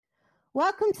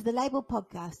Welcome to the Label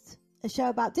Podcast, a show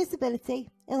about disability,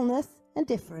 illness and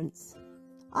difference.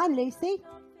 I'm Lucy.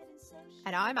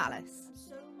 And I'm Alice.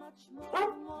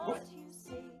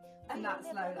 And that's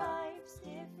Lola.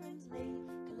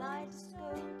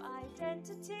 Kaleidoscope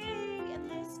identity, and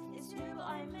this is who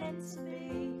I'm meant to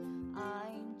be.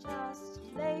 I'm just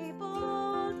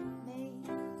labeled me.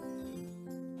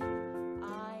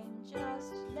 I'm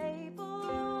just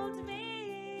labeled me.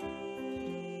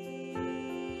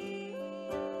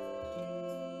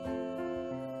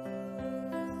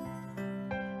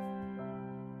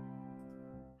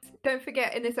 Don't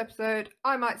forget, in this episode,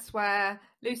 I might swear,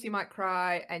 Lucy might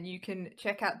cry, and you can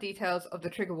check out details of the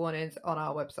trigger warnings on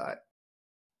our website.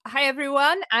 Hi,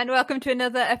 everyone, and welcome to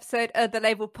another episode of the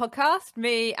Label Podcast.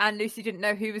 Me and Lucy didn't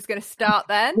know who was going to start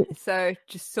then, so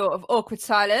just sort of awkward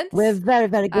silence. We're very,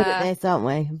 very good at this, aren't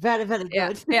we? Very, very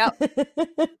good.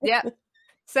 Yeah.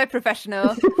 So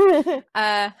professional.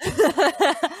 How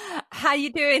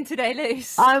you doing today,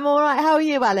 Luce? I'm all right. How are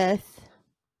you, Alice?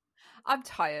 I'm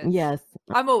tired. Yes.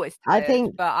 I'm always tired, I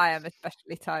think, but I am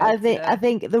especially tired. I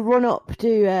think the run up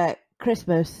to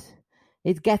Christmas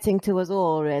is getting to us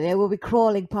all, really. We'll be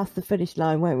crawling past the finish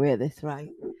line, won't we, at this rate?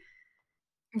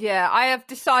 Yeah, I have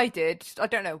decided, I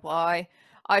don't know why,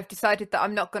 I've decided that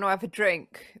I'm not going to have a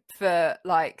drink for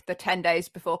like the 10 days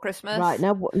before Christmas. Right,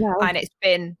 now. And it's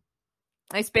been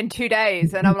 2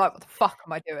 days and I'm like, what the fuck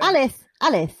am I doing?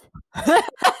 Alice.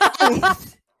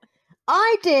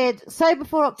 I did Sober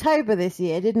for October this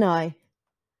year, didn't I?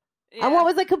 Yeah. And what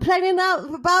was I complaining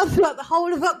about throughout the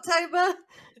whole of October?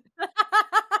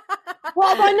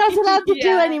 What am I not allowed to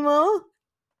do anymore?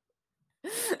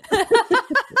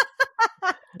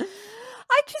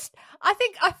 I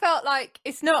think I felt like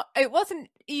it wasn't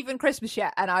even Christmas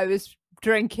yet and I was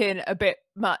drinking a bit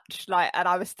much, and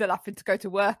I was still having to go to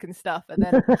work and stuff, and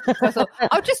then so I thought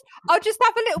I'll just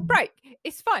have a little break.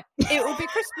 It's fine. It will be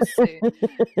Christmas soon.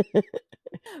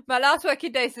 My last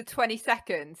working day is the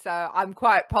 22nd, so I'm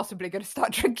quite possibly going to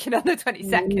start drinking on the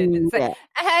 22nd and say,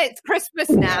 "Hey, it's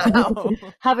Christmas now."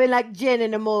 Having like gin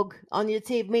in a mug on your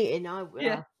team meeting.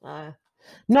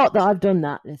 Not that I've done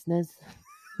that, listeners.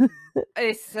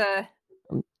 It's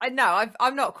I know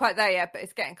I'm not quite there yet, but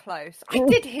it's getting close. I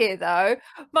did hear though,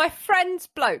 my friend's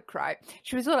bloke, right?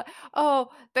 She was all like, "Oh,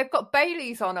 they've got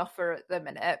Baileys on offer at the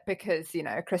minute because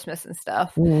Christmas and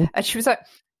stuff." And she was like,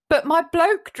 "But my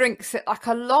bloke drinks it like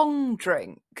a long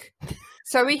drink,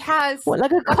 so he has like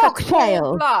a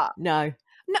cocktail." No,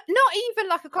 not even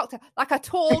like a cocktail, like a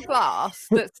tall glass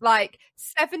that's like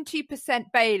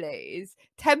 70% Baileys,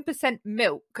 10%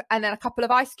 milk, and then a couple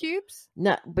of ice cubes.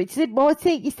 No, but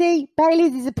you see,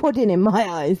 Baileys is a pudding in my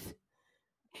eyes.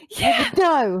 Yeah.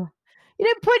 No, you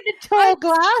don't put in a tall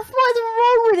glass. What's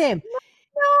wrong with him?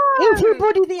 No. Into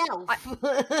Buddy the Elf.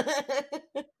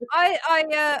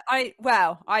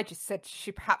 I just said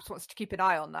she perhaps wants to keep an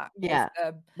eye on that. Yeah,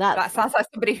 that sounds like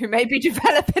somebody who may be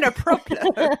developing a problem.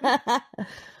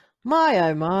 My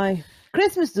oh my!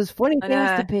 Christmas does funny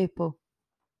things to people,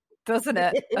 doesn't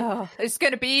it? Oh, it's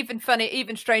going to be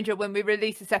even stranger when we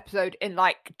release this episode in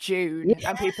like June,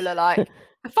 and people are like,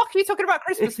 "The fuck are you talking about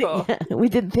Christmas for?" Yeah, we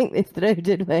didn't think this through,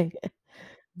 did we?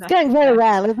 It's going very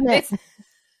well, isn't it?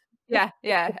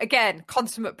 Yeah. Again,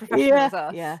 consummate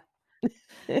professionals. Yeah.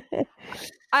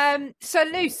 So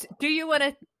Luce, do you want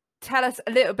to tell us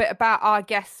a little bit about our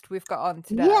guest we've got on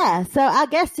today? Yeah. So our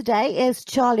guest today is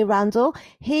Charlie Randell.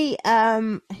 He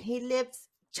lives.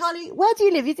 Charlie, where do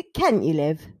you live? Is it Kent? You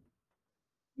live?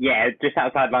 Yeah, just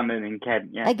outside London in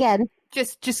Kent. Yeah. Again.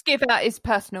 Just give out his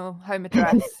personal home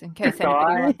address in case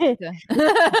anybody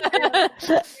wants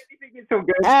to. It's all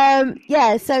good.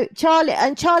 So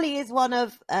Charlie is one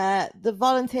of the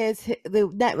volunteers, the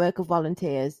network of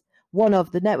volunteers, one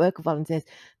of the network of volunteers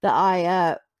that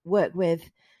I work with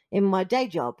in my day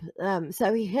job.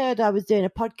 So he heard I was doing a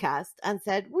podcast and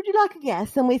said, "Would you like a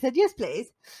guest?" And we said, "Yes,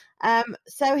 please."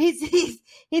 So he's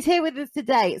here with us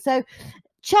today. So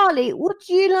Charlie, would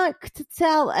you like to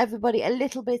tell everybody a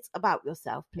little bit about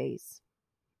yourself, please?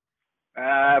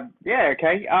 Yeah,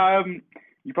 okay.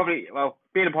 You probably,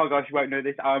 being a podcast, you won't know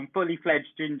this. I'm fully fledged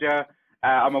ginger.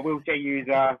 I'm a wheelchair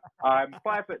user. I'm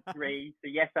 5'3", so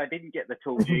yes, I didn't get the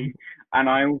tall gene. And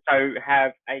I also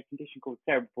have a condition called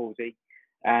cerebral palsy.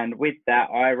 And with that,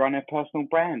 I run a personal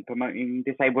brand promoting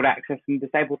disabled access and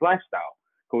disabled lifestyle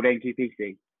called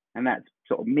N2PC. And that's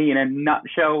sort of me in a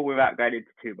nutshell without going into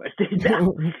too much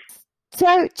detail.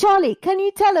 So, Charlie, can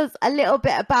you tell us a little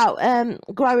bit about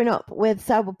growing up with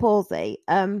cerebral palsy?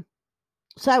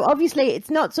 So obviously it's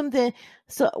not something,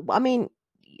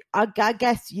 I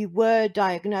guess you were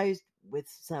diagnosed with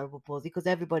cerebral palsy because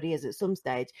everybody is at some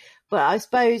stage, but I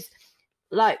suppose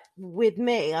like with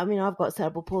me, I mean, I've got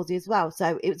cerebral palsy as well,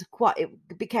 so it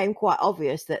became quite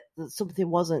obvious that something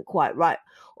wasn't quite right.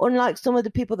 Unlike some of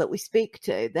the people that we speak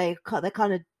to, they're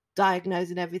kind of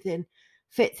diagnosed and everything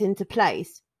fits into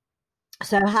place.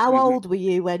 So how old were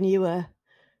you when you were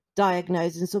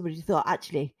diagnosed and somebody thought,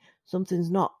 actually, something's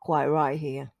not quite right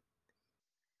here?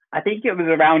 I think it was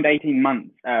around 18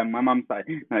 months. My mum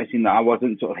started noticing that I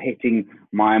wasn't sort of hitting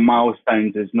my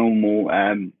milestones as normal,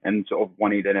 and sort of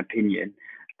wanted an opinion.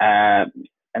 And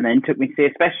then took me to see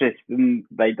a specialist, and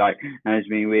they diagnosed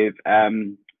me with,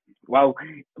 well,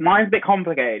 mine's a bit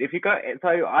complicated.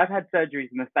 So I've had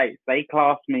surgeries in the States. They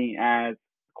class me as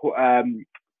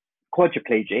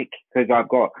quadriplegic because I've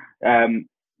got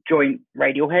joint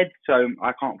radial head, so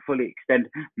I can't fully extend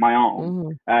my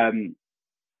arm.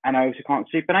 And I also can't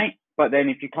supinate. But then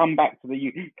if you come back to the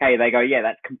UK, they go, yeah,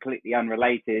 that's completely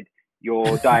unrelated.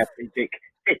 You're diaplegic.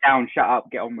 Sit down, shut up,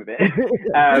 get on with it.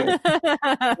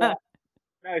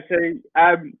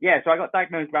 So I got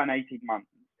diagnosed around 18 months.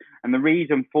 And the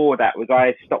reason for that was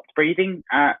I stopped breathing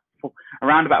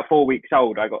around about 4 weeks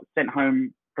old. I got sent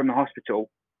home from the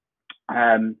hospital.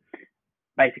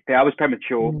 Basically, I was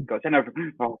premature, got sent over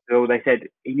from the hospital. They said,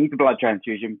 he needs a blood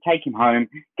transfusion, take him home,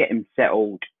 get him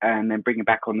settled, and then bring him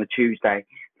back on the Tuesday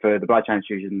for the blood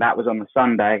transfusion. That was on the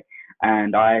Sunday,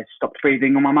 and I stopped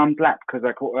breathing on my mum's lap because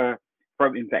I caught a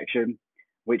throat infection,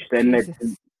 which then led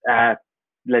to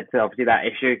obviously that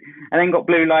issue. And then got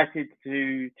blue lighted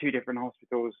to 2 different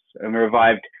hospitals and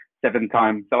revived 7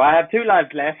 times. So I have 2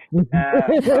 lives left.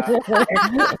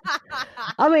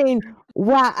 I mean,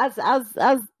 wow, as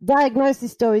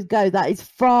diagnosis stories go, that is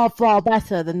far, far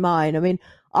better than mine. I mean,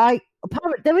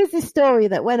 there is this story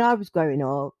that when I was growing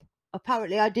up,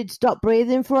 apparently I did stop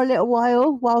breathing for a little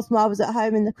while whilst I was at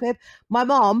home in the crib. My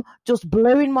mom just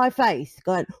blew in my face,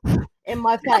 going in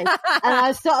my face, and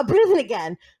I started breathing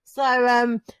again.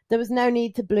 So there was no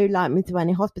need to blue light me to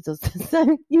any hospitals.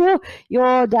 So your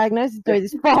diagnosis story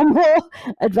is far more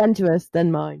adventurous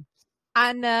than mine.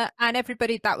 And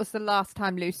everybody, that was the last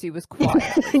time Lucy was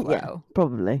quiet as well. Yeah,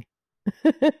 probably.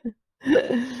 I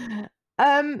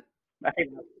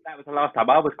think that was the last time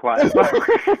I was quiet as well.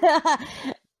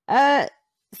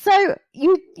 So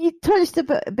you touched a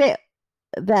bit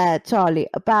there, Charlie,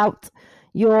 about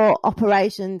your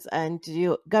operations and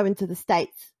you going to the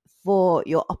States for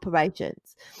your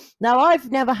operations. Now, I've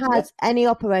never had any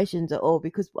operations at all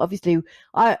because obviously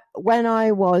when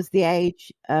I was the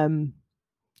age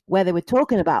where they were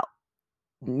talking about,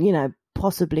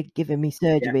 possibly giving me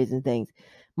surgeries and things,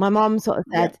 my mum sort of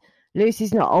said,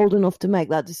 Lucy's not old enough to make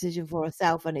that decision for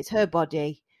herself and it's her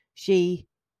body. She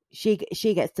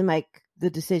gets to make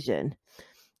the decision.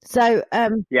 So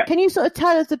can you sort of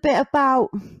tell us a bit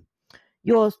about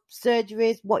your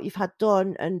surgeries, what you've had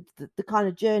done, and the kind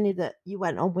of journey that you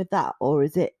went on with that, or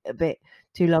is it a bit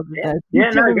too long ago?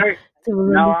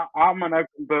 No, I'm an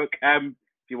open book. If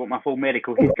you want my full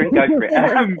medical history, go for it.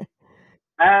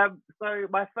 So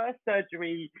my first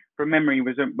surgery from memory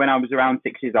was when I was around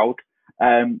 6 years old.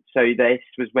 So this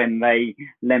was when they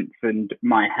lengthened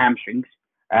my hamstrings.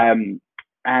 And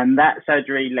that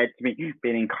surgery led to me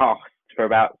being in casts for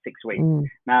about 6 weeks.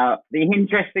 Now, the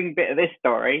interesting bit of this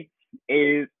story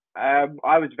is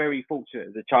I was very fortunate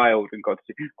as a child and got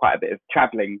to do quite a bit of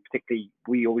traveling. Particularly,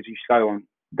 we always used to go on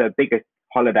the biggest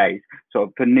holidays, sort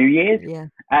of for New Year's.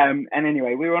 And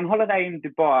anyway, we were on holiday in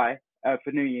Dubai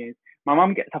for New Year's. My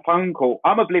mum gets a phone call.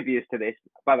 I'm oblivious to this,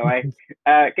 by the way.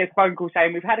 Gets a phone call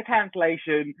saying, we've had a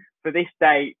cancellation for this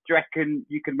date. Do you reckon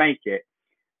you can make it?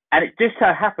 And it just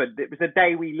so happened it was the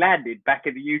day we landed back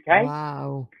in the UK.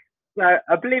 Wow. So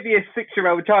oblivious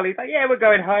 6-year-old Charlie's like, yeah, we're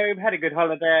going home, had a good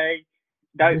holiday.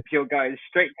 Nope, you're going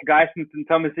straight to Geisen St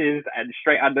Thomas's and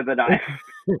straight under the knife.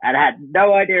 And I had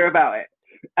no idea about it.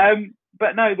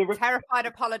 But no, terrified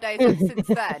of holidays since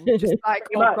then. Just like,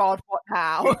 oh God, what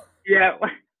now? Yeah,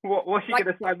 what's she going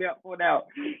to sign me up for now?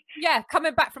 Yeah,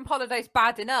 coming back from holidays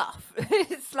bad enough.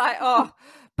 It's like,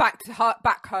 back home,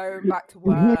 back to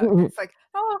work. It's like,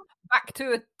 back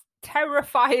to a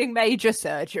terrifying major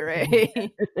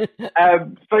surgery.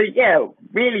 So yeah,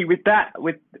 really to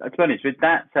be honest, with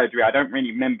that surgery, I don't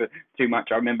really remember too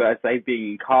much. I remember, as I say,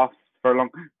 being in casts for a long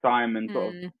time and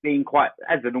sort of being quite,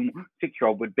 as a normal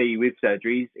 6-year-old would be with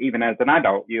surgeries. Even as an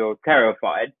adult, you're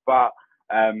terrified, but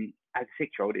as a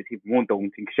 6-year-old, it's even more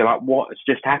daunting because you're like, what has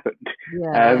just happened?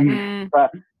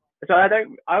 But so I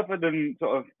don't, other than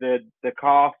sort of the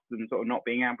cast and sort of not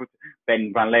being able to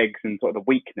bend my legs and sort of the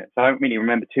weakness, I don't really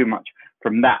remember too much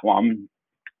from that one.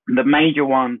 The major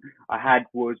one I had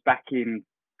was back in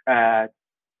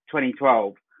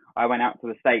 2012. I went out to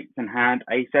the States and had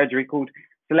a surgery called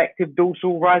selective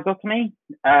dorsal rhizotomy.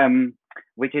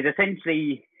 which is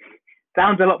essentially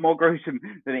sounds a lot more gruesome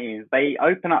than it is. They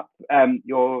open up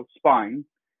your spine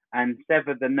and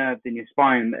sever the nerves in your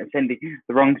spine that are sending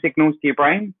the wrong signals to your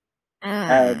brain.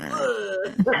 I'm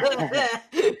going to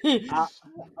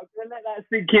let that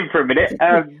sink in for a minute.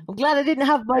 I'm glad I didn't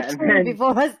have my tea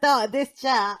before I started this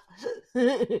chat.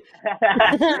 And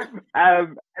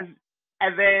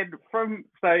then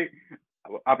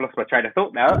I've lost my train of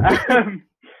thought now.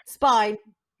 Spine.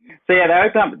 So yeah,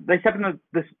 they sever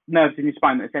the nerves in your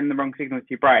spine that send the wrong signals to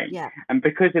your brain. Yeah. And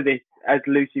because of this, as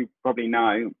Lucy probably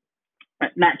know,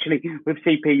 naturally with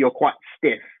CP you're quite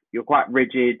stiff, you're quite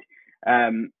rigid,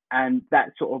 and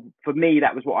that sort of, for me,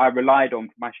 that was what I relied on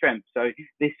for my strength. So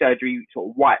this surgery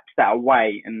sort of wipes that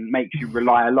away and makes you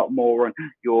rely a lot more on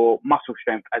your muscle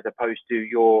strength as opposed to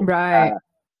your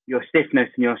stiffness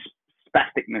and your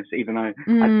spasticness, even though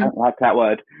I don't like that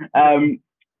word.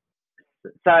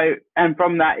 So, and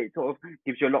from that, it sort of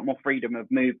gives you a lot more freedom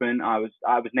of movement. I was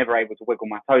never able to wiggle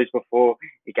my toes before.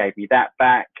 It gave me that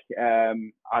back. I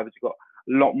got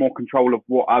a lot more control of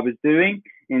what I was doing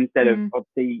instead of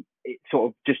obviously it sort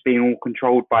of just being all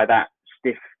controlled by that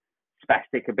stiff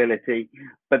spastic ability.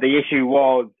 But the issue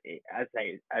was, as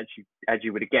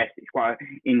you would have guessed, it's quite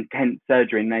an intense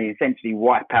surgery, and they essentially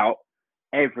wipe out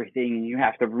everything, and you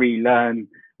have to relearn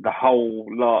the whole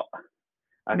lot.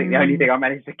 I think the only thing I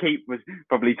managed to keep was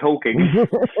probably talking.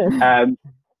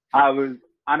 I was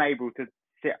unable to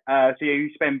sit. So you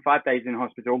spend 5 days in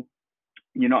hospital.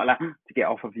 You're not allowed to get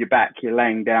off of your back. You're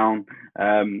laying down,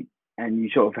 and you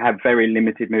sort of have very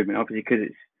limited movement, obviously, because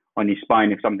it's on your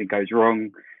spine. If something goes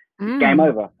wrong, it's game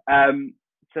over.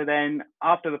 So then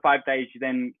after the 5 days,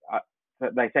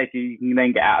 they say to you, you can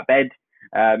then get out of bed.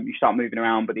 You start moving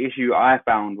around. But the issue I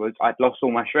found was I'd lost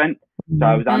all my strength. So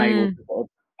I was unable to sort of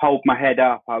hold my head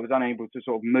up. I was unable to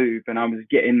sort of move, and I was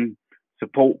getting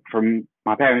support from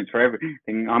my parents for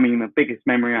everything. I mean, the biggest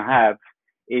memory I have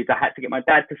is I had to get my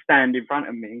dad to stand in front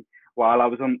of me while I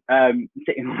was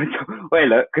sitting on the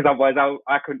toilet, because otherwise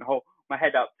I couldn't hold my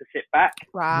head up to sit back.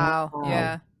 Wow.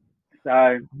 Yeah.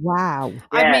 So wow. Yeah.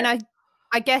 I mean,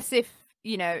 I guess if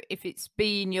it's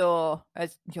been your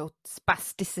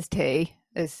spasticity,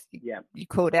 as you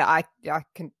called it, I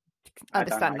can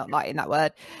understand not liking that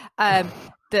word.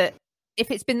 That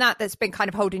if it's been that's been kind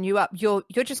of holding you up, you're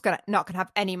just not gonna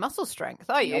have any muscle strength,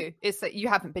 are you? Nope. It's that you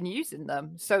haven't been using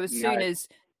them. So as soon as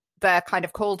they're kind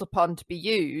of called upon to be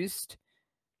used,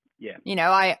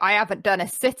 I haven't done a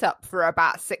sit up for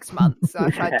about 6 months. I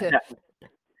tried to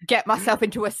get myself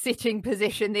into a sitting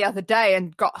position the other day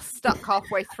and got stuck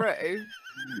halfway through.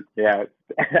 Yeah.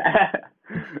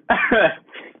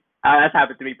 That's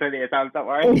happened to me plenty of times, don't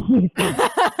worry.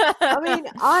 I mean,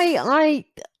 I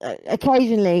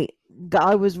occasionally,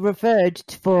 I was referred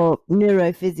for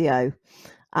neurophysio,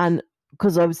 and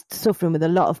because I was suffering with a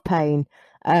lot of pain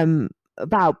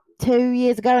about 2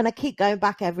 years ago, and I keep going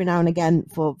back every now and again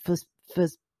for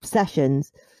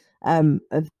sessions of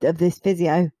this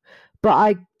physio.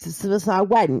 But so I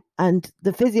went, and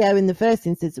the physio in the first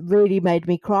instance really made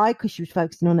me cry because she was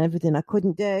focusing on everything I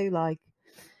couldn't do, like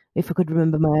if I could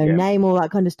remember my own name, all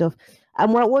that kind of stuff.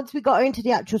 And once we got into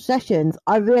the actual sessions,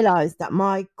 I realised that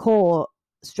my core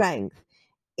strength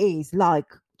is like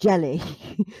jelly.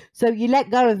 So you let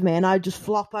go of me and I just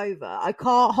flop over. I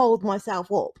can't hold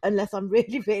myself up unless I'm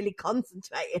really, really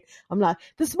concentrating. I'm like,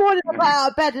 this morning I got out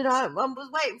of bed and I was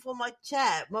waiting for my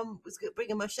chair. Mum was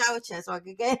bringing my shower chair so I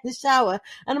could get in the shower,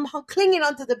 and I'm clinging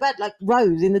onto the bed like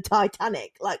Rose in the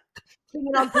Titanic, like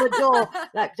clinging onto the door,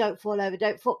 like, don't fall over,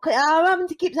 don't fall. I'm having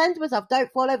to keep saying to myself, don't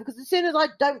fall over, because as soon as I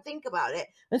don't think about it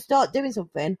and start doing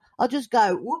something, I'll just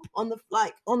go whoop on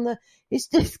the. It's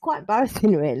just quite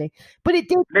embarrassing, really. But it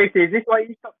did. Lucy, is this why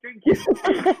you stopped drinking?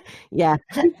 Yeah.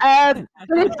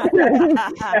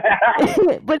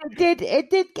 But it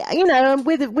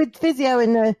did. With physio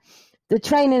and the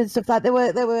training and stuff, like they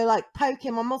were like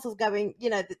poking my muscles, going,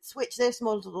 switch this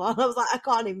muscle. And I was like, I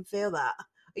can't even feel that.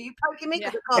 Are you poking me?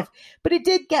 Because I cough. But it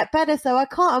did get better, so I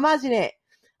can't imagine it.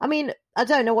 I mean, I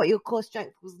don't know what your core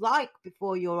strength was like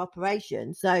before your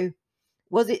operation. So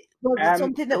was it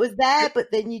something that was there,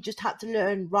 but then you just had to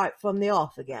learn right from the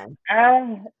off again?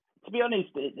 To be honest,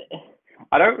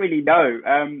 I don't really know.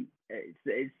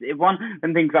 It's one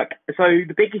and things like, so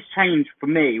the biggest change for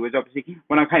me was obviously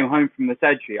when I came home from the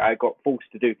surgery, I got forced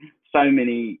to do so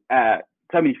many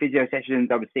physio sessions.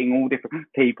 I was seeing all different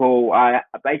people.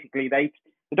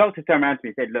 The doctor turned around to me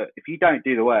and said, look, if you don't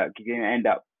do the work, you're going to end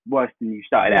up worse than you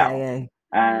started out. Yeah.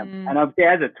 And obviously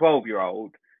as a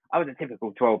 12-year-old, I was a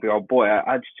typical 12-year-old boy.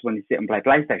 I just wanted to sit and play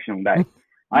PlayStation all day.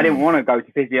 I didn't want to go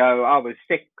to physio. I was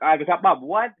sick. I was like, Mum,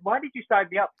 why did you sign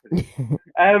me up for this?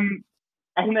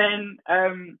 And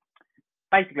then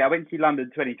basically I went to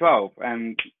London 2012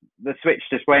 and the switch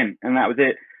just went, and that was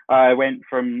it. I went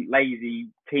from lazy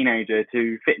teenager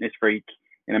to fitness freak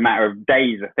in a matter of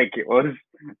days, I think it was.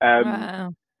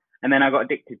 Wow. And then I got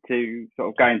addicted to sort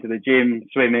of going to the gym,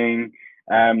 swimming,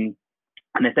 and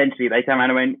essentially they turned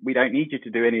around and went, "We don't need you to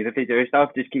do any of the physio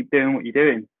stuff. Just keep doing what you're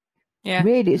doing." Yeah.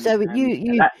 Really? So And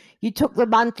you took the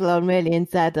mantle on really and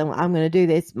said, I'm going to do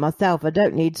this myself. I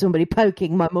don't need somebody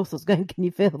poking my muscles going, can you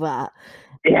feel that?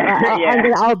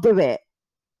 yeah, I'll do it.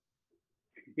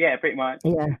 yeah, pretty much.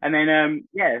 Yeah. And then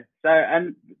so,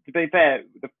 and to be fair,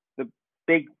 the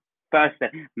big first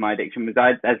step in my addiction was,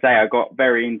 as I say, I got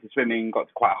very into swimming, got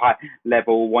to quite a high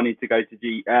level, wanted to go to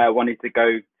the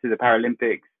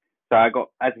Paralympics. So I got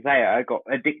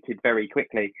addicted very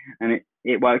quickly, and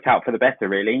it worked out for the better,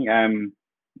 really.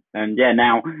 And yeah,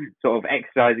 now sort of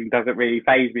exercising doesn't really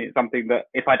faze me. It's something that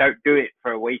if I don't do it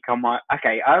for a week, I'm like,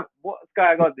 okay, what's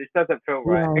going on? This doesn't feel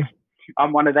right. Yeah.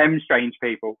 I'm one of them strange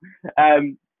people.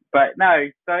 But no,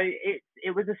 so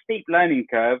it was a steep learning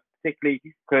curve, particularly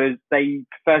because they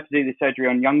prefer to do the surgery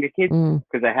on younger kids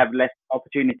because they have less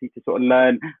opportunity to sort of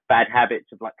learn bad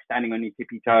habits of like standing on your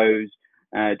tippy toes,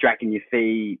 dragging your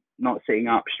feet, not sitting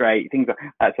up straight, things like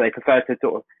that. So they prefer to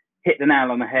sort of hit the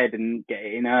nail on the head and get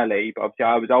it in early. But obviously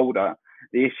I was older.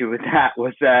 The issue with that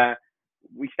was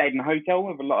we stayed in a hotel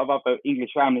with a lot of other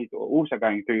English families that were also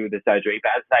going through the surgery.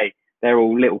 But as I say, they're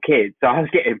all little kids. So I was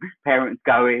getting parents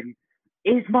going,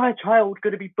 is my child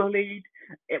going to be bullied?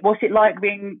 What's it like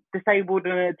being disabled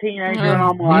and a teenager? And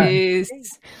I'm like,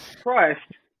 Jesus Christ,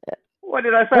 what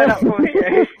did I sign up for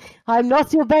here? I'm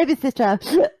not your babysitter.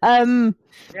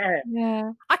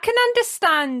 Yeah. I can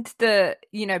understand the,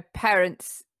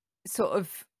 parents sort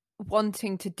of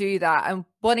wanting to do that and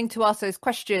wanting to ask those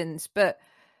questions, but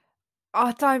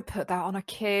I don't put that on a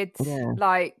kid. Yeah.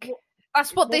 Like,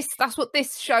 that's what this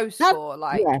show's for.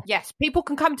 Like, yes, people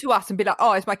can come to us and be like,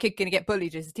 "Oh, is my kid going to get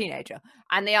bullied as a teenager?"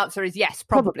 And the answer is yes,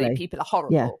 probably. People are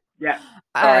horrible. Yeah.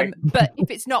 But if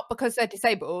it's not because they're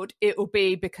disabled, it will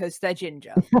be because they're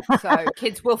ginger. So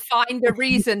kids will find a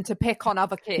reason to pick on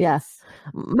other kids. Yes,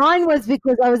 mine was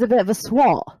because I was a bit of a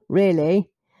swat, really.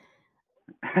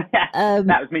 That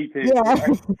was me too. Yeah.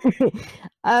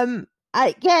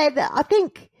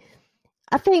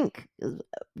 I think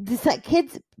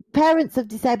parents of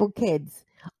disabled kids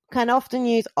can often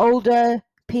use older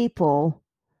people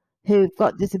who've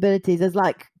got disabilities as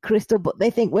like crystal, but they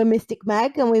think we're Mystic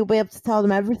Meg and we'll be able to tell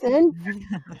them everything.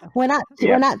 when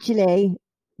actually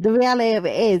the reality of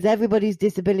it is everybody's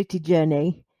disability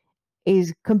journey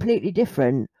is completely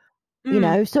different.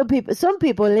 Some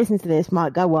people listen to this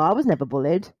might go, well, I was never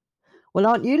bullied. Well,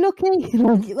 aren't you lucky?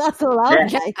 That's all I'll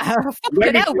say.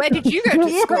 Where did you go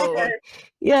to school?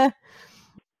 Yeah.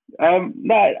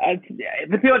 No,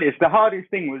 to be honest, the hardest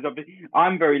thing was obviously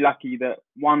I'm very lucky that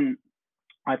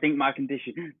I think my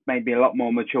condition made me a lot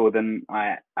more mature than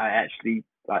I actually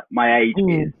like my age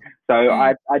is. So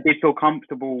I did feel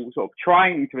comfortable sort of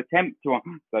trying to attempt to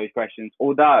answer those questions,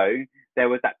 although there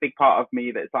was that big part of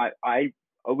me that's like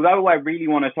although I really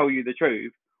want to tell you the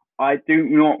truth, I do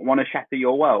not want to shatter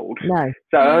your world. No.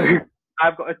 So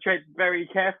I've got to tread very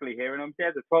carefully here. And obviously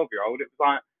as a 12-year-old, it was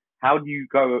like, how do you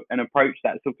go and approach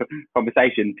that sort of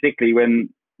conversation, particularly when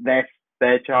their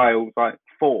child's like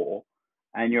 4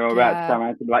 and you're about to come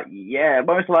out and be like, yeah,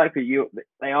 most likely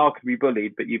they are to be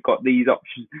bullied, but you've got these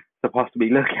options to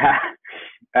possibly look at.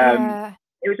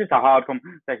 It was just a hard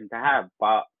conversation to have.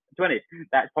 But to be honest,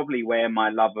 that's probably where my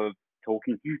love of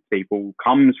talking to people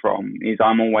comes from, is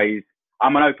I'm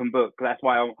an open book. That's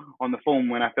why on the form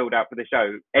when I filled out for the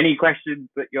show, any questions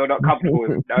that you're not comfortable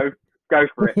with, no, go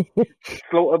for it.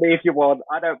 Slaughter me if you want.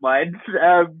 I don't mind.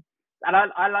 And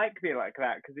I like being like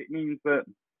that because it means that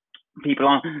people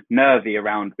aren't nervy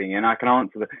around me and I can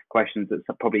answer the questions that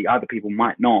probably other people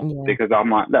might not, because I'm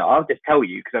like, look, I'll just tell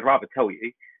you because I'd rather tell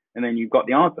you. And then you've got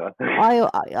the answer. I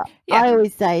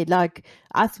always say, like,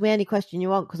 ask me any question you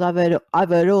want because I've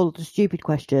heard all the stupid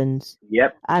questions.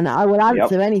 Yep. And I will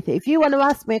answer anything. If you want to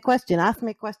ask me a question, ask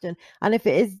me a question. And if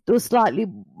it is those slightly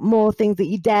more things that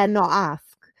you dare not ask,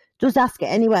 just ask it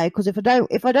anyway. Because if I don't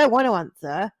want to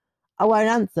answer, I won't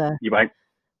answer. You won't.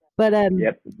 But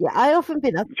I often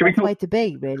think that's the way to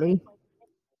be, really.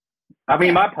 I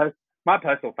mean, my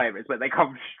personal favourites, but they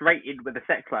come straight in with a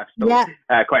sex life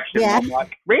question. I'm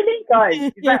like, really, guys?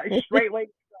 Is that a straight way?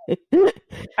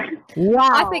 Wow.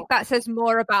 I think that says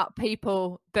more about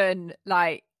people than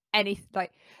like any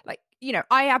like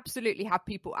I absolutely have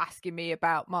people asking me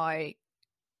about my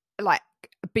like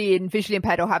being visually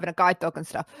impaired or having a guide dog and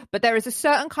stuff. But there is a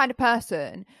certain kind of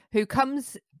person who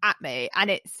comes at me and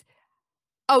it's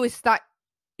that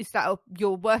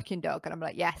your working dog? And I'm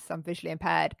like, yes, I'm visually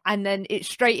impaired. And then it's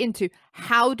straight into,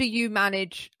 how do you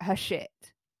manage her shit?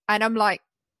 And I'm like,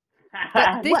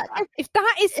 if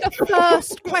that is the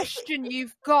first question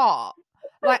you've got,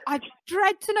 like, I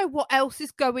dread to know what else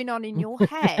is going on in your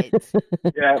head.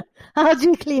 Yeah. How do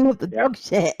you clean up the dog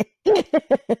shit? Yeah.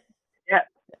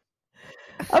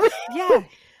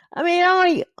 I mean,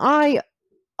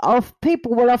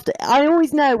 people will often. I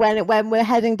always know when we're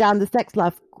heading down the sex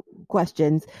life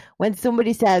questions, when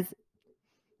somebody says,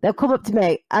 they'll come up to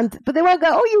me but they won't go,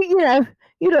 oh,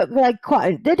 you look like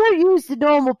quite. They don't use the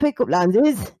normal pickup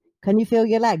lines. Can you feel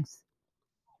your legs?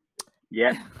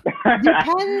 Yeah.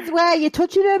 Depends where you're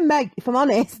touching them, mate, if I'm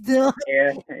honest. Yeah.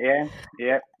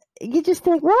 You just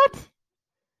think, what?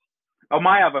 Oh,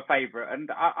 my other favourite,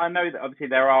 and I know that obviously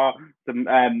there are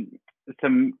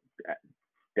some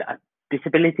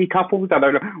disability couples. I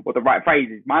don't know what the right phrase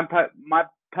is. My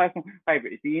personal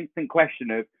favourite is the instant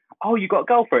question of, oh, you got a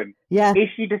girlfriend? Yeah. Is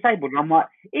she disabled? And I'm like,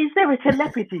 is there a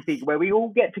telepathy thing where we all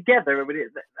get together and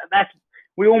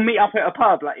we all meet up at a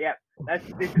pub? Like, yeah,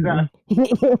 this is us.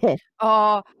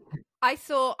 Oh, I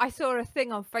saw a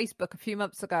thing on Facebook a few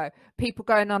months ago. People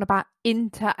going on about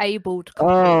interabled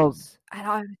couples,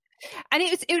 and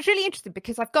it was really interesting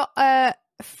because I've got a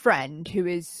friend who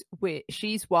is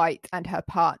she's white and her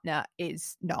partner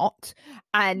is not,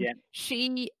 and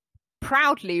she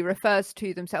proudly refers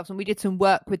to themselves, and we did some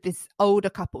work with this older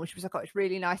couple, and she was like, oh, it's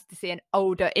really nice to see an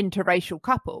older interracial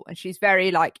couple, and she's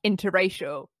very like,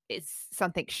 interracial is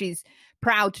something she's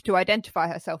proud to identify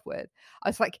herself with. I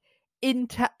was like,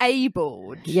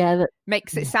 interabled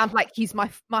makes it sound like he's my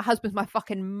husband's my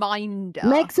fucking minder.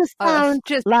 Makes us sound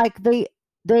just like the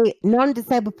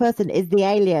non-disabled person is the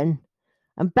alien,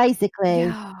 and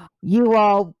basically you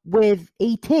are with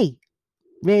ET.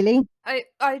 Really? I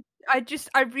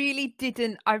really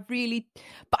didn't.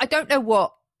 But I don't know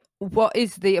what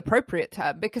is the appropriate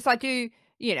term, because I do,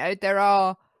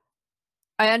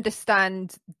 I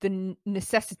understand the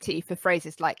necessity for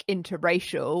phrases like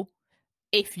interracial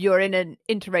if you're in an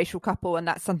interracial couple and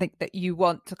that's something that you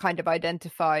want to kind of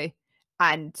identify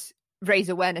and raise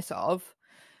awareness of.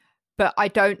 But I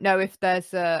don't know if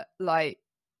there's I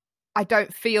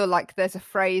don't feel like there's a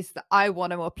phrase that I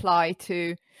want to apply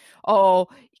to,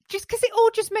 just because it all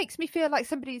just makes me feel like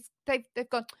they've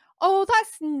gone, oh,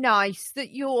 that's nice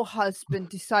that your husband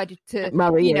decided to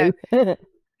marry you. Yeah.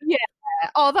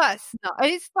 Oh, that's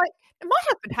nice. It's like, my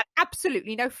husband had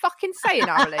absolutely no fucking say in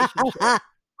our relationship.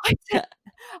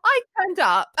 I turned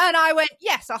up and I went,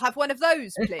 yes, I'll have one of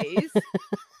those, please.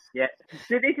 Yeah.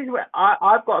 So this is where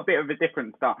I've got a bit of a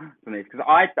different start from this, because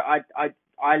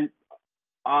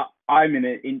I'm in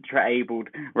an intra-abled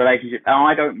relationship, and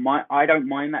I don't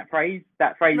mind that phrase.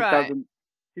 That phrase doesn't.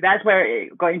 See, that's where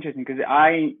it got interesting, because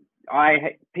I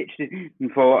pitched it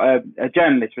for a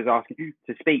journalist was asking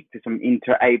to speak to some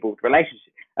intra-abled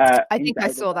relationships. I think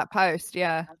I saw that post.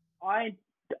 Yeah. I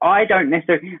don't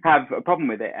necessarily have a problem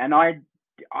with it, and I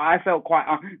felt quite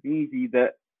uneasy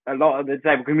that a lot of the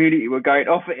disabled community were going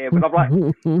off at him, but I'm like,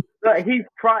 look, he's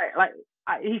trying.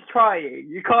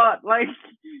 You can't, like.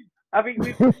 I think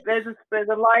there's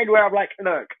a line where I'm like,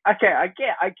 look, okay, I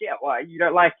get why you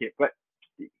don't like it, but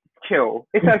chill.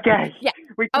 It's okay. Yeah.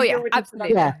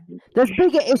 Absolutely. Yeah. There's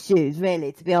bigger issues,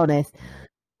 really, to be honest.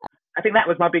 I think that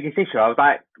was my biggest issue. I was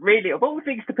like, really, of all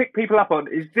things to pick people up on,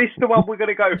 is this the one we're going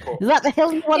to go for? Is that the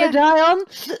hill you want to die on?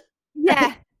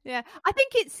 Yeah. Yeah. I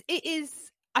think it is.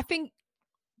 I think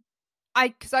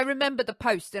because I remember the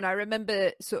post, and I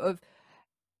remember sort of,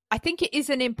 I think it is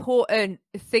an important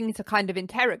thing to kind of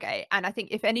interrogate. And I think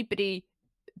if anybody,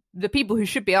 the people who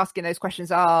should be asking those questions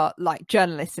are like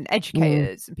journalists and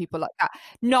educators and people like that,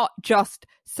 not just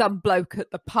some bloke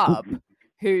at the pub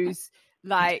who's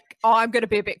like, oh, I'm going to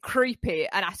be a bit creepy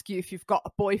and ask you if you've got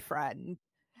a boyfriend,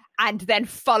 and then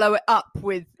follow it up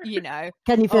with,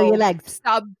 can you feel your legs?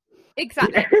 Some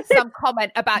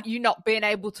comment about you not being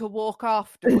able to walk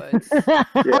afterwards.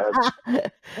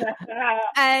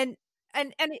 And I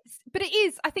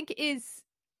think it is,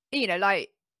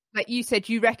 like you said,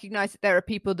 you recognize that there are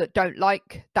people that don't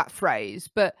like that phrase,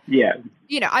 but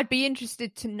I'd be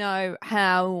interested to know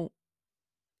how,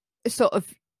 sort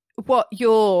of, what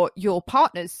your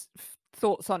partner's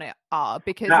thoughts on it are,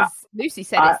 because as Lucy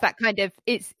said, it's that kind of,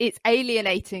 it's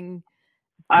alienating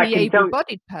the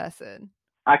able-bodied person.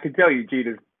 I can tell you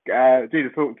Gina's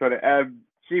thoughts on it.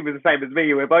 She was the same as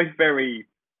me. We're both very,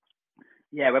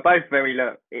 look,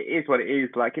 it is what it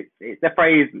is. Like, it's a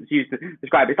phrase that's used to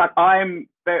describe it. It's like, I'm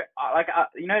very, like,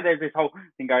 there's this whole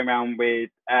thing going around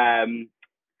with,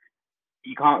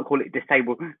 you can't call it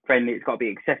disabled friendly, it's got to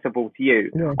be accessible to you.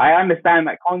 Yeah. I understand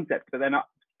that concept, but then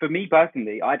for me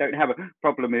personally, I don't have a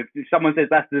problem if someone says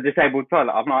that's the disabled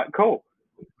toilet. I'm like, cool,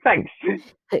 thanks.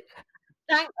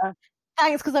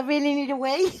 Thanks, because I really need a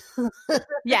wee.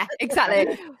 Yeah,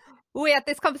 exactly. We had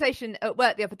this conversation at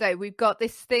work the other day. We've got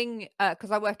this thing,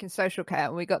 because I work in social care,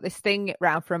 and we got this thing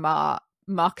round from our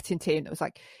marketing team that was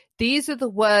like, these are the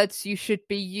words you should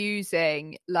be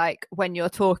using, like when you're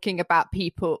talking about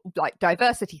people, like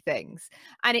diversity things.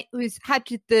 And it was had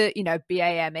the,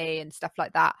 BAME and stuff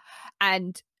like that.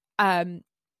 And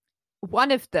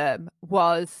one of them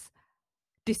was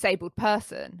disabled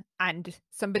person, and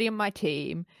somebody on my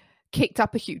team kicked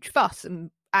up a huge fuss,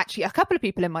 and actually a couple of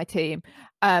people in my team,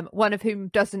 one of whom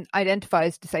doesn't identify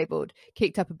as disabled,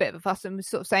 kicked up a bit of a fuss and was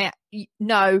sort of saying,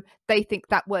 no, they think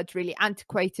that word's really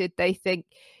antiquated. They think,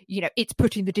 it's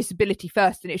putting the disability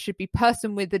first, and it should be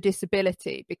person with a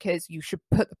disability, because you should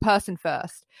put the person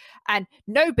first. And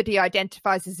nobody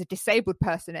identifies as a disabled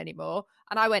person anymore.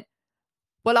 And I went,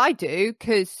 well, I do,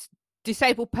 because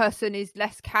disabled person is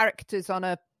less characters on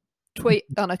a tweet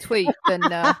than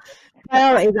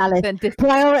priorities, Alice.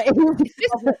 Priorities.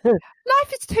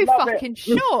 Life is too Love fucking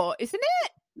short, isn't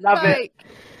it? Love it.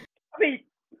 I mean,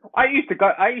 I used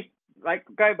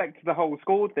going back to the whole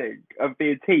school thing of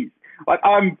being teased. Like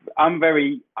I'm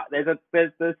very there's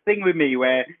this thing with me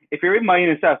where if you're in my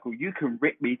inner circle, you can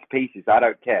rip me to pieces. I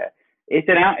don't care. If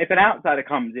an outsider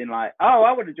comes in like, oh,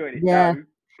 I want to join it. Yeah.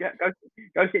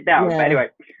 Go sit down. Yeah. But anyway,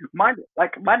 my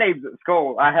name's at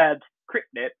school. I had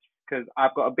Cryptnips because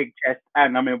I've got a big chest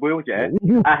and I'm in a wheelchair.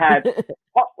 I had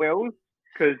Hot Wheels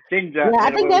because Ginger. Yeah,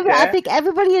 I think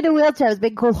everybody in a wheelchair has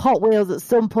been called Hot Wheels at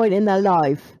some point in their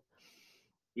life.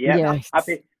 Yeah, yes. I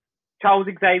think Charles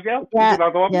Xavier. Yeah,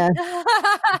 Another one. yeah.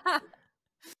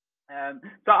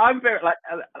 So I'm very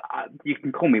you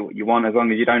can call me what you want as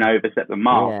long as you don't overstep the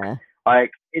mark. Yeah.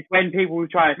 Like, it's when people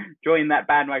try and join that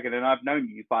bandwagon and I've known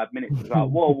you 5 minutes. It's like,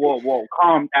 whoa,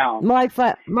 calm down. My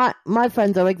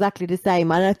friends are exactly the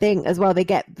same, and I think as well they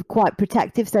get quite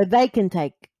protective, so they can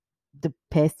take the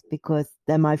piss because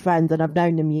they're my friends and I've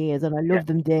known them years and I love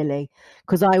them dearly,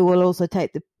 because I will also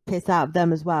take the piss out of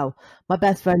them as well. My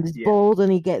best friend is bald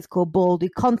and he gets called Baldy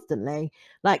constantly.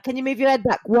 Like, can you move your head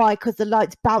back? Why? Because the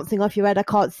light's bouncing off your head. I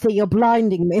can't see. You're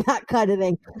blinding me. That kind of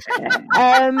thing.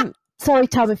 Sorry,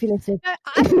 Tom, if you're listening.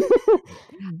 I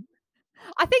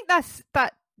think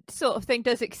that sort of thing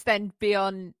does extend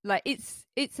beyond, like, it's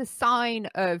a sign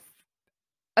of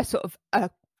a sort of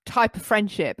a type of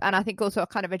friendship, and I think also a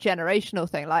kind of a generational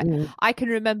thing. Like, I can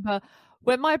remember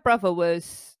when my brother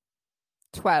was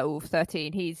 12,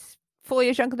 13, he's 4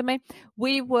 years younger than me.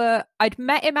 I'd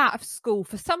met him out of school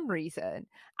for some reason,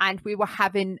 and we were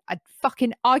having a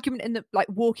fucking argument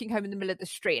walking home in the middle of the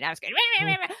street, and I was going,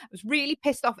 I was really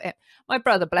pissed off at him. My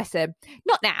brother, bless him,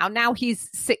 not now he's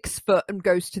 6 foot and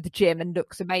goes to the gym and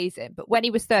looks amazing, but when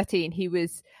he was 13, he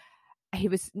was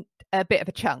a bit of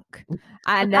a chunk,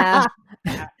 and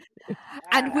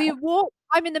and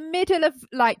I'm in the middle of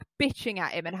like bitching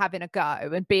at him and having a go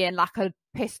and being like a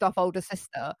pissed off older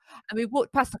sister, and we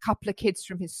walked past a couple of kids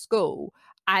from his school,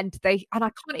 and I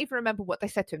can't even remember what they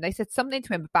said to him. They said something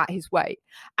to him about his weight,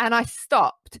 and I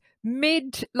stopped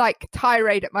mid like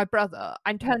tirade at my brother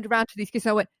and turned around to these kids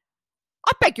and I went,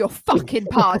 I beg your fucking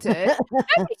pardon.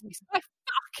 Nobody speaks my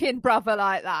fucking brother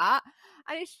like that.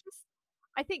 And it's just,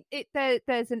 I think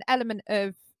there's an element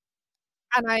of,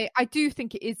 and I do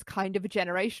think it is kind of a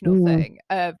generational thing.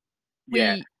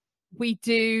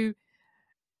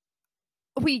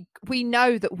 We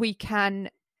know that we can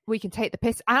take the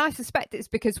piss, and I suspect it's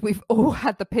because we've all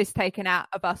had the piss taken out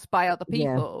of us by other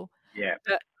people. Yeah.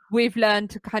 But we've learned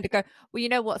to kind of go, well, you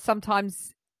know what?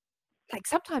 Sometimes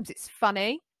it's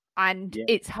funny and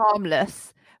it's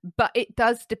harmless, but it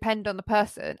does depend on the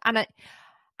person.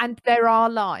 And there are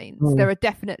lines. There are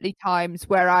definitely times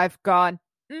where I've gone,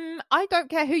 I don't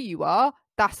care who you are.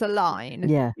 That's a line.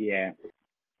 Yeah.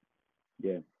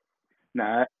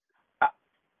 No.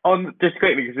 On just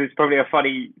quickly, because it's probably a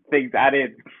funny thing to add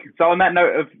in. So on that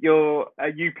note of you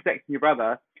protecting your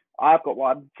brother, I've got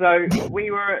one. So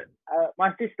we were,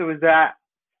 my sister was at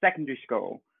secondary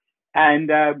school,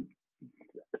 and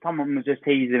someone was just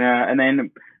teasing her, and then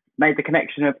made the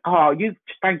connection of,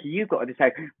 Frankie, you've got a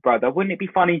disabled brother. Wouldn't it be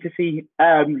funny to see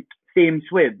him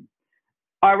swim?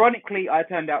 Ironically, I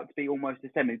turned out to be almost a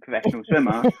semi-professional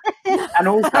swimmer, and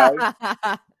also,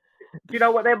 do you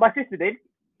know what my sister did?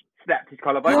 Snapped his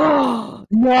collarbone.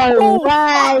 No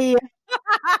way!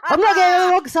 I'm not getting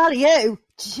the wrong side of you.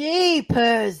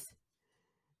 Jeepers!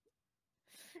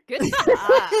 Good for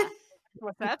that.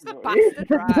 That's a bastard,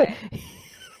 right?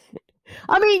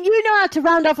 I mean, you know how to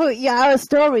round off our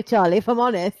story, Charlie, if I'm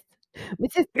honest. My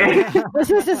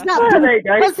sister snapped There you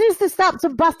go. my sister snapped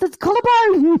some bastard's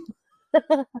collarbone.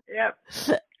 Yep.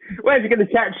 Where's he going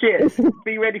to chat shit?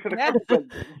 Be ready for the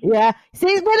consequences. Yeah.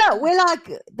 See,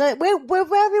 we're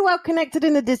very well connected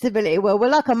in the disability world. We're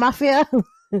like a mafia.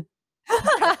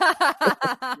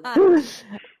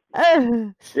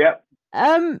 Yep.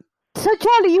 So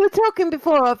Charlie, you were talking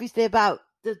before, obviously, about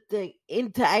the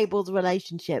interabled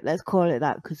relationship. Let's call it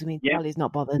that, because I mean, Yeah. Charlie's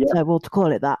not bothered, Yeah. so we'll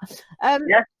call it that.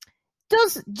 Yeah.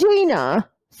 Does Gina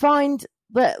find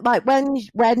that, like,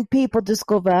 when people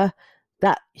discover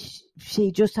that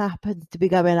she just happens to be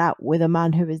going out with a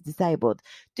man who is disabled,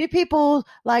 do people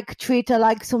like treat her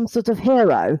like some sort of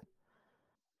hero?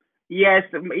 Yes,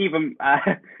 even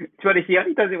to be honest, he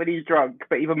only does it when he's drunk,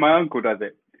 but even my uncle does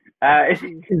it.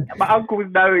 My uncle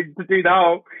was known to do the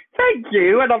whole "thank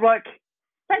you," and I'm like,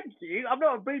 "Thank you, I'm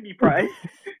not a booby prize."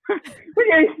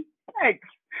 Thanks.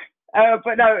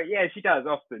 But no, yeah, she does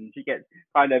often. She gets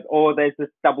kind of, or there's this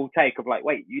double take of like,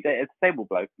 "Wait, you date a disabled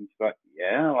bloke?" And she's like,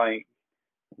 "Yeah, like,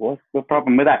 what's the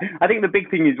problem with that?" I think the big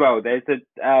thing as well, there's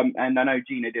and I know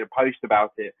Gina did a post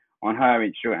about it on her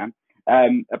Instagram,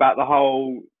 about the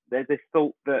whole, there's this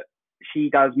thought that she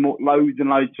does loads and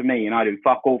loads for me and I do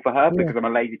fuck all for her because I'm a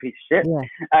lazy piece of shit.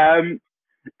 Yeah.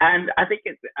 And I think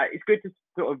it's good to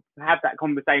sort of have that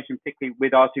conversation, particularly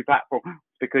with our two platforms,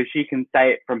 because she can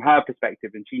say it from her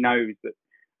perspective and she knows that,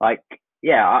 like,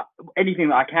 yeah, anything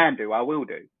that I can do, I will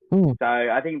do. So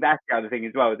I think that's the other thing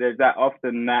as well. There's that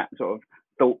often that sort of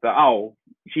thought that, oh,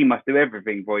 she must do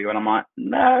everything for you. And I'm like,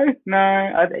 no,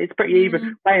 it's pretty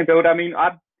even playing field. I mean,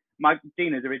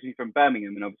 Gina's originally from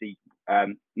Birmingham, and obviously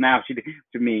now she lives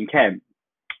with me in Kent.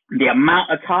 The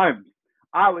amount of times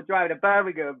I would drive to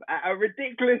Birmingham at a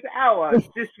ridiculous hour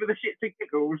just for the shits and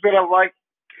giggles, and I'm like,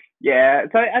 yeah.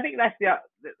 So I think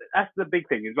that's the big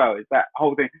thing as well, is that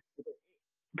whole thing.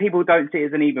 People don't see it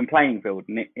as an even playing field,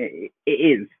 and it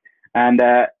is, and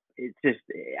it's just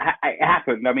it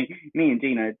happened. I mean, me and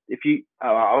Gina,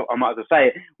 I might as well say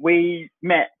it, we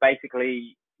met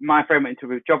basically. My friend went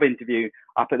to a job interview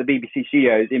up at the BBC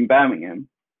studios in Birmingham.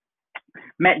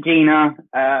 Met Gina,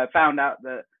 found out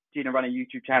that Gina ran a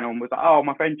YouTube channel and was like, "Oh,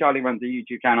 my friend Charlie runs a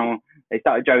YouTube channel." They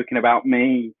started joking about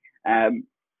me.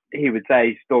 He would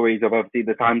say stories of obviously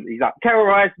the times he's like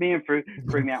terrorized me and threw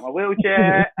me out my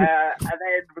wheelchair. And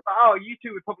then was like, "Oh, you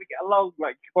two would probably get along,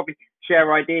 like probably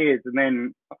share ideas." And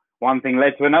then one thing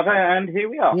led to another, and here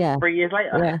we are, 3 years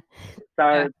later. Yeah.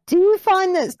 So do you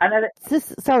find that?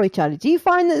 Sorry, Charlie. Do you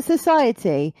find that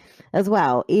society, as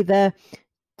well, either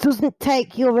doesn't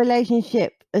take your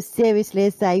relationship as seriously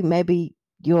as, say, maybe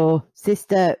your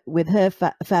sister with her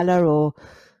fella or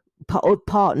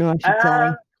partner, I should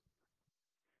say?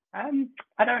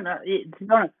 I don't know.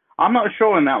 I'm not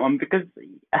sure on that one because,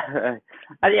 I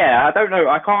don't know.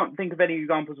 I can't think of any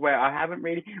examples where I haven't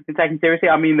really been taken seriously.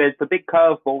 I mean, there's the big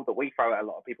curveball that we throw at a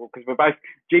lot of people because we're both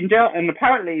ginger, and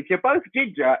apparently, if you're both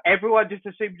ginger, everyone just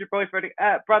assumes you're boyfriend,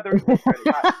 brother and sister.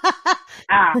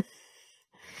 Like,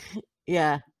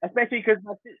 yeah. Especially because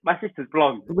my sister's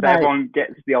blonde, so everyone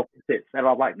gets the opposites, and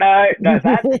I'm like, no, that's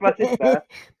my sister.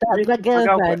 That's my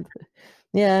girlfriend.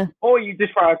 Yeah. Or you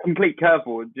just throw a complete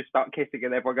curveball and just start kissing,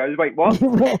 and everyone goes, "Wait, what?"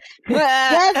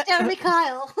 Where's Jeremy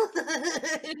Kyle?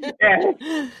 Yeah.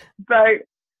 So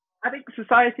I think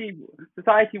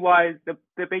society-wise, the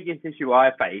biggest issue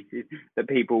I face is that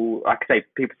people, like I say,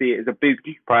 people see it as a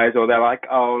booby prize, or they're like,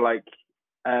 oh, like,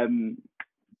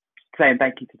 saying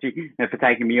thank you to Gina for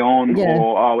taking me on,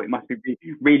 or oh, it must be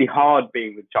really hard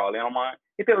being with Charlie. And I'm like,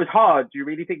 if it was hard, do you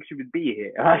really think she would be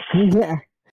here? Yeah.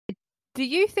 Do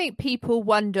you think people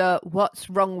wonder what's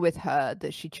wrong with her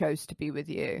that she chose to be with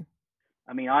you?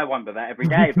 I mean, I wonder that every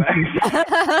day, but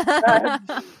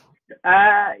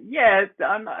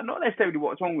not necessarily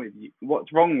what's wrong with you.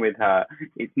 What's wrong with her?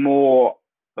 It's more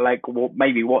like,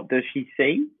 what does she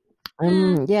see?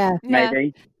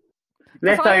 Maybe.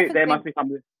 Less so, there must be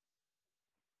something.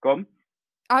 Go on.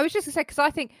 I was just gonna say, because I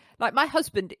think, like, my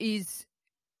husband is,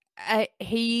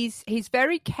 he's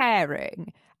very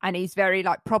caring. And he's very,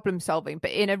 like, problem solving, but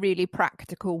in a really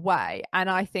practical way. And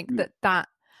I think that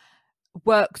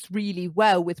works really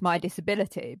well with my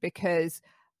disability, because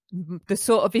the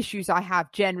sort of issues I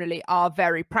have generally are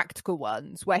very practical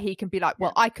ones, where he can be like,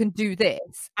 well, I can do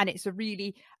this. And it's a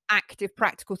really active,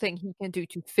 practical thing he can do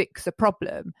to fix a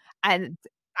problem. And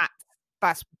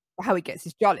that's how he gets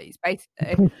his jollies,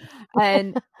 basically.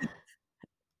 And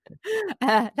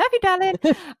love you, darling.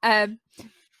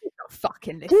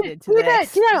 Fucking listening to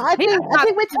this. I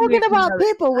think we're talking about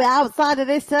people outside of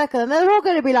this circle, and they're all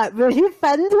going to be like really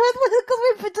offended because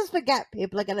we just forget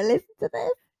people are going to listen to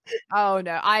this. Oh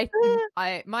no,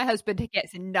 my husband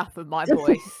gets enough of my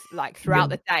voice like throughout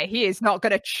the day. He is not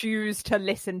going to choose to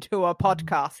listen to a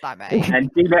podcast I make.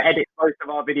 And Gina edits most of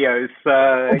our videos.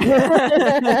 So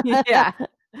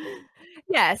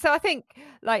yeah. So I think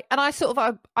like, and I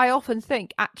often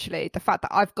think actually the fact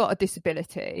that I've got a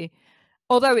disability,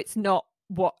 although it's not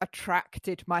what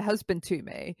attracted my husband to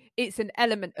me, it's an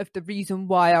element of the reason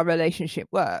why our relationship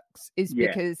works is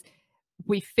because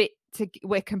we're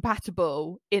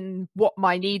compatible in what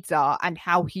my needs are and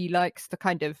how he likes to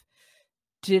kind of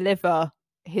deliver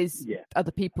his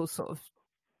other people's sort of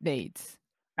needs.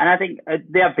 And I think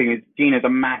the other thing is Gina's a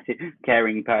massive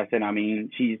caring person. I mean,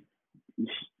 she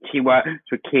works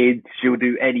for kids. She'll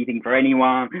do anything for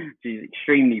anyone. She's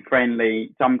extremely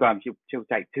friendly. Sometimes she'll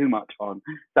take too much on.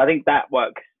 So I think that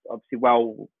works obviously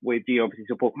well with Gina, obviously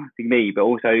supporting me, but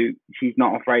also she's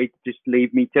not afraid to just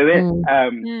leave me to it.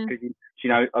 Because you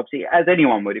know, obviously, as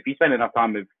anyone would, if you spend enough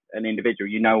time with an individual,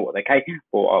 you know what they're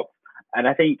capable of. And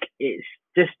I think it's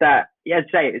just that,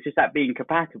 it's just that being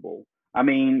compatible. I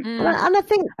mean, and I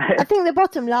think the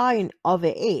bottom line of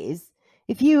it is,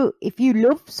 if you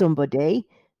love somebody,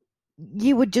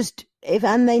 you would just if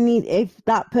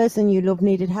that person you love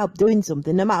needed help doing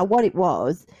something, no matter what it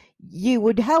was, you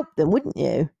would help them, wouldn't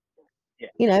you? Yeah.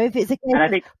 You know, if it's a case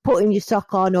of putting your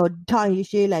sock on or tying your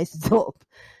shoelaces up,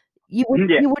 you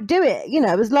would do it. You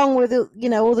know, as long with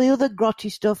all the other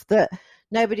grotty stuff that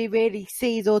nobody really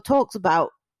sees or talks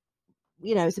about.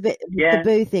 You know, it's a bit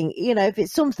taboo thing. You know, if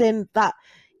it's something that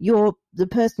the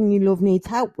person you love needs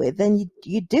help with, then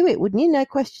you do it, wouldn't you? No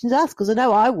questions asked, because I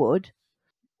know I would.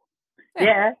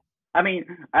 Yeah. I mean,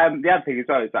 the other thing as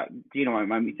well is that Gina won't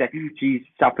mind me saying she's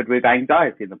suffered with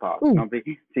anxiety in the past. And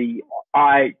obviously, see,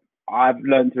 I've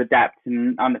learned to adapt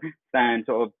and understand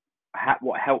sort of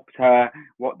what helps her,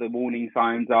 what the warning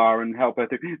signs are, and help her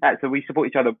through that. So we support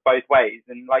each other both ways.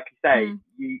 And like you say,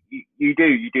 you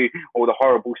do all the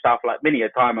horrible stuff. Like many a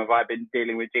time have I been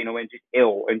dealing with Gina when she's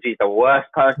ill, and she's the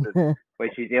worst person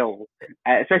when she's ill,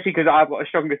 especially because I've got a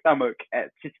stronger stomach.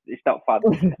 It's not fun.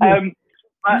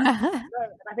 But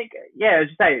I think, as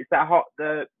you say, it's that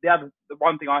the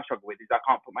one thing I struggle with is I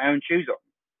can't put my own shoes on.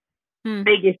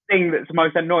 Biggest thing that's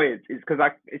most annoying is because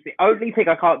it's the only thing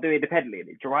I can't do independently, and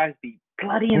it drives me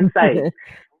bloody insane.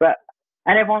 And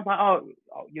everyone's like, "Oh,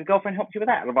 your girlfriend helped you with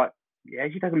that?" And I'm like, "Yeah,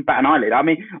 she doesn't bat an eyelid." I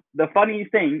mean, the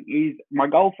funniest thing is my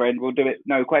girlfriend will do it,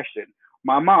 no question.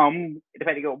 My mum,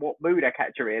 depending on what mood I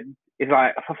catch her in, is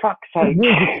like, "For fuck's sake,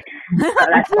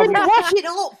 wash it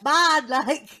up, man!"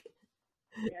 Like.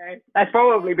 Yeah, that's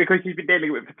probably because she's been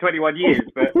dealing with it for 21 years.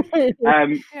 But it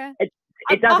doesn't.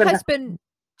 My husband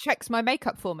checks my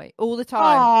makeup for me all the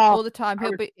time.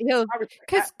 He'll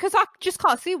because I just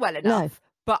can't see well enough,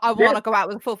 but I want to go out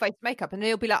with a full face of makeup, and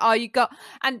he'll be like, "Oh, you got,"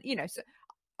 and you know, so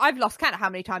I've lost count of how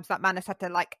many times that man has had to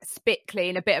like spit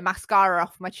clean a bit of mascara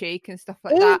off my cheek and stuff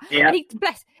like that. Yeah. And he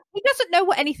doesn't know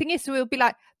what anything is, so he'll be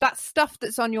like, "That's stuff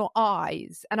that's on your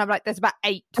eyes," and I'm like, "There's about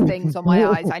 8 things on my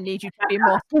eyes. I need you to be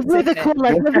more specific."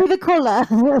 With the colour.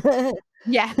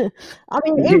 Yeah. I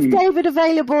mean, is David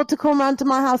available to come round to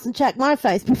my house and check my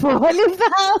face before I leave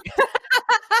the house?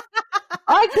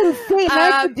 I can see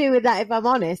what to do with that, if I'm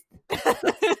honest. Bless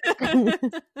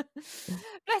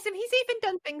him. He's even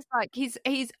done things like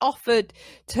he's offered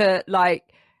to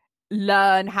like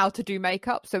learn how to do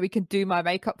makeup so he can do my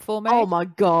makeup for me. Oh my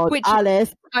God,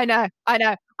 Alice. I know.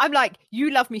 I'm like,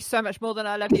 you love me so much more than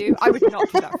I love you. I would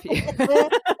not do that for you.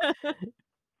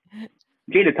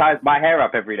 Gina ties my hair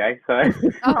up every day, so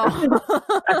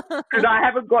because I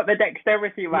haven't got the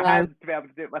dexterity in my hands to be able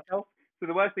to do it myself. So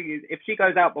the worst thing is, if she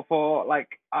goes out before, like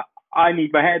I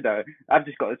need my hair though, I've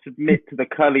just got to submit to the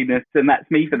curliness, and that's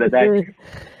me for the day.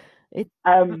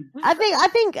 I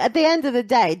think at the end of the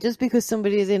day, just because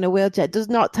somebody is in a wheelchair does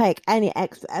not take any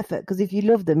extra effort. Because if you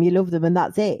love them, and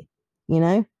that's it. You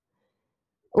know.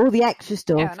 All the extra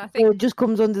stuff, it just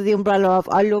comes under the umbrella of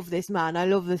I love this man, I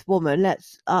love this woman.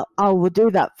 I will do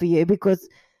that for you because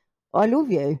I love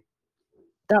you.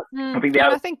 I think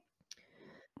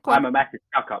I'm a massive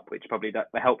suck up, which probably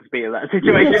helps me in that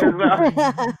situation as well.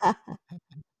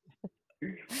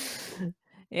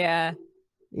 Yeah,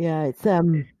 it's a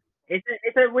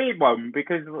weird one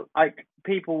because like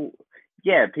people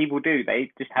do.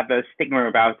 They just have a stigma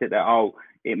about it that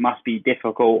it must be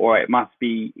difficult, or it must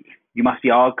be. You must be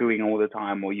arguing all the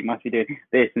time, or you must be doing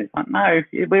this. And it's like, no,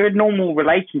 we're a normal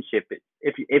relationship.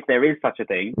 If there is such a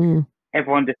thing,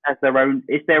 everyone just has their own.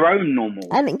 It's their own normal.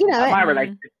 And you know, my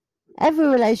relationship. Every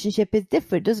relationship is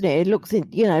different, doesn't it? It looks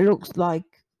like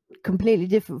completely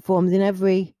different forms in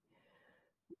every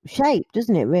shape,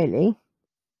 doesn't it? Really.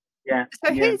 Yeah.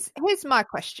 So here's my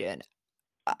question: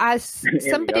 as Here we go.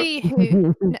 somebody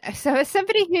who, so as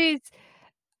somebody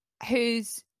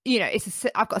who's you know,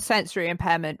 I've got a sensory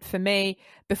impairment. For me,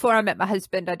 before I met my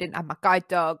husband, I didn't have my guide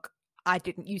dog. I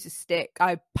didn't use a stick.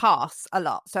 I pass a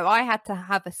lot, so I had to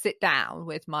have a sit down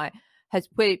with my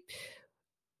husband.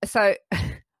 So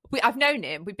I've known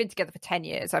him. We've been together for 10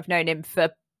 years. I've known him for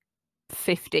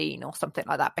 15 or something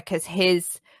like that, because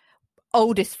his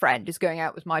oldest friend is going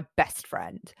out with my best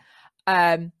friend.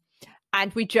 And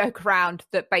we joke around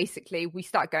that basically we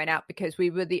started going out because we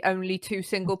were the only two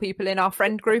single people in our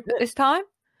friend group at this time.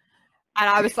 And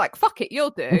I was like, fuck it, you'll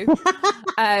do.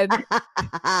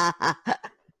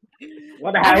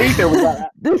 What how you feel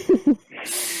about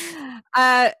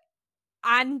that?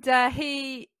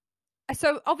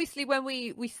 So obviously when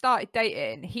we started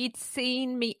dating, he'd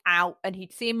seen me out and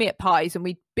he'd seen me at pies and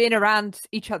we'd been around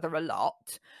each other a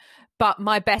lot. But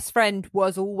my best friend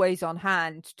was always on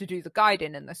hand to do the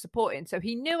guiding and the supporting. So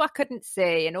he knew I couldn't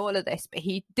see and all of this, but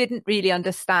he didn't really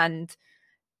understand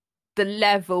the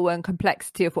level and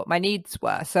complexity of what my needs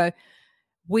were. So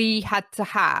we had to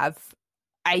have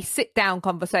a sit down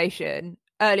conversation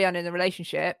early on in the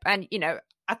relationship. And, you know,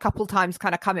 a couple times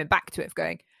kind of coming back to it,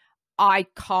 going, I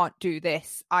can't do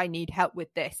this. I need help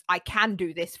with this. I can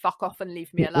do this. Fuck off and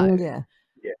leave me alone. Yeah.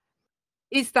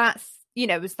 Is that, you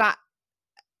know,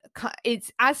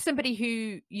 it's as somebody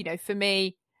who, you know, for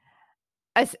me,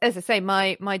 as I say,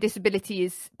 my disability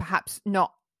is perhaps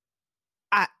not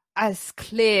as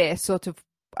clear sort of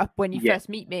when you first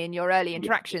meet me in your early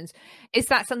interactions. Was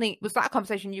that a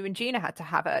conversation you and Gina had to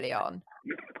have early on?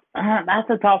 That's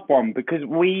a tough one, because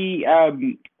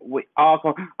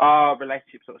our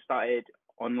relationship sort of started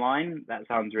online. That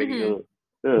sounds really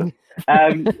ugh.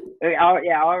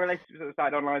 Our relationship sort of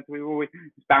started online, so we were always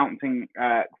bouncing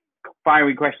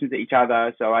firing questions at each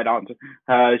other. So I'd answer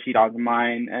her, she'd answer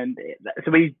mine, and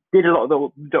so we did a lot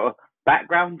of the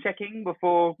background checking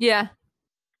before it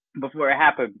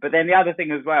happened. But then the other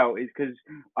thing as well is because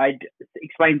I'd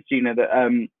explained to Gina that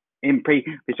in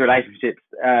previous relationships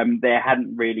there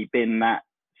hadn't really been that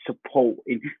support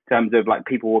in terms of, like,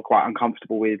 people were quite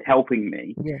uncomfortable with helping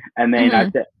me, and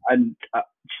then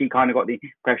she kind of got the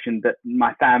impression that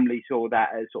my family saw that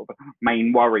as sort of a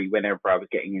main worry whenever I was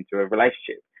getting into a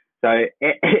relationship. So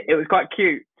it was quite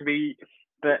cute to be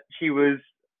that she was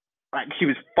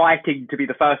fighting to be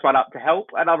the first one up to help,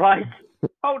 and I'm like,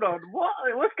 hold on,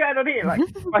 what's going on here? Like,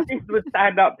 my sister would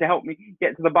stand up to help me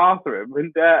get to the bathroom,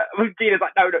 and Gina's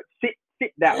like, no,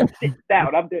 sit down,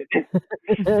 I'm doing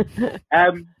this.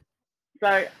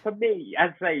 So for me,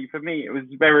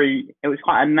 it was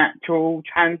quite a natural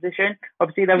transition.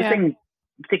 Obviously, there were things,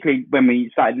 particularly when we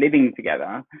started living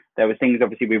together, there were things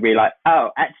obviously we realised,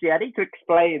 oh, actually I need to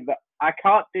explain that I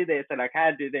can't do this and I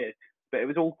can do this. But it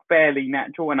was all fairly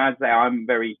natural, and I'd say I'm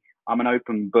an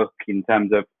open book in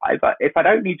terms of, if I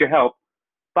don't need your help,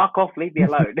 fuck off, leave me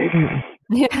alone.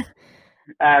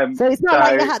 So it's not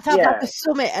like you had to have like a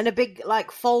summit and a big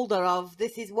like folder of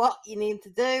this is what you need to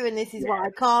do and this is what I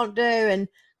can't do, and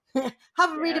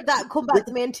have a read of that and come back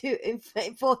to me in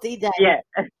 14 days. Yeah.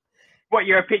 What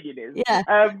your opinion is. Yeah.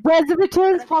 Where's the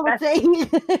returns policy?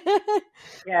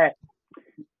 Yeah.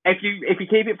 If you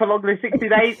keep it for longer than 60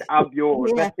 days, I'm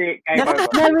yours. That's it. Game over.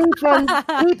 No refunds.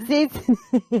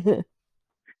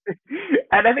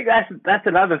 And I think that's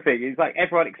another thing. Is like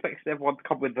everyone expects everyone to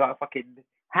come with that fucking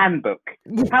handbook.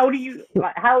 How do you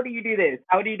do this?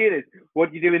 How do you do this? What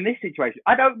do you do in this situation?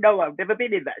 I don't know. I've never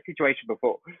been in that situation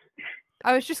before.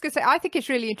 I was just going to say, I think it's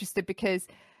really interesting because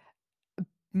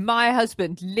my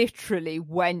husband literally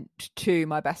went to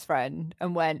my best friend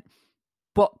and went,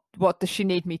 what does she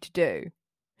need me to do?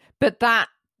 But that,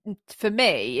 for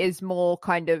me, is more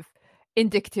kind of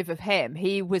indicative of him.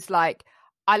 He was like,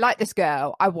 I like this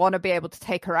girl. I want to be able to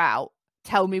take her out.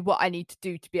 Tell me what I need to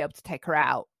do to be able to take her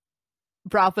out.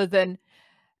 Rather than,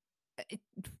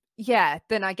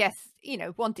 then I guess, you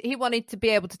know, he wanted to be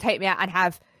able to take me out and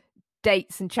have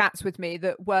dates and chats with me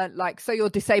that weren't like, so you're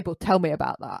disabled, tell me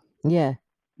about that. Yeah.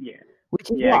 Yeah.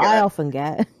 Which is what I often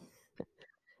get.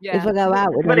 Yeah. If I go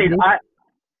out with anybody.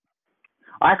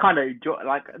 I kind of enjoy,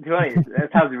 like, to be honest,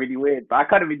 that sounds really weird, but I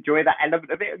kind of enjoy that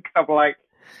element of it, because I'm like,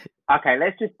 okay,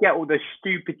 let's just get all the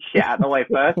stupid shit out of the way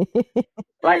first.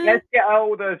 Like, let's get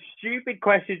all the stupid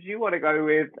questions you want to go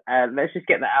with, and let's just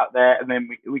get that out there, and then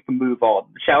we can move on,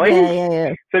 shall we?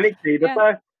 Yeah. So literally, the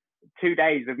first 2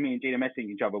 days of me and Gina messaging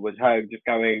each other was her just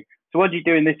going, so what do you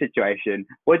do in this situation?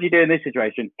 What do you do in this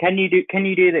situation? Can you do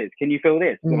this? Can you feel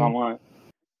this? And I'm like,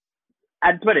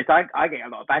 and to be honest, I get a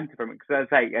lot of banter from it, because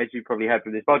as you probably heard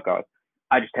from this podcast,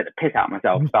 I just take the piss out of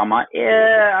myself. So I'm like,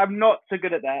 I'm not so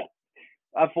good at that.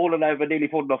 I've fallen over, nearly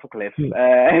fallen off a cliff.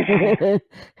 I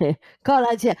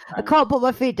can't put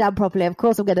my feet down properly. Of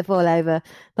course, I'm going to fall over.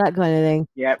 That kind of thing.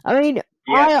 Yeah. I mean,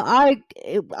 Yep.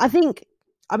 I think.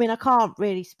 I mean, I can't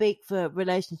really speak for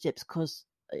relationships because,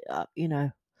 you know,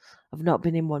 I've not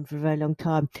been in one for a very long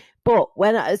time. But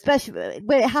especially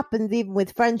when it happens, even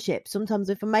with friendships, sometimes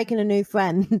if I'm making a new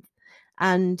friend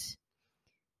and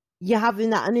you're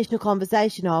having that initial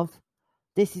conversation of,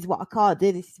 this is what I can't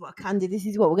do, this is what I can do, this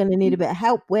is what we're going to need a bit of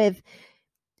help with.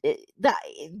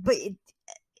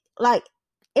 Like,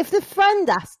 if the friend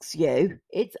asks you,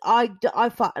 I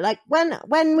find, like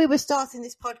when we were starting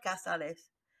this podcast, Alice,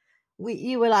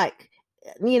 you were like,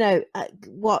 you know,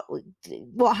 what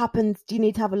happens? Do you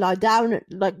need to have a lie down at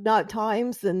like night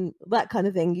times and that kind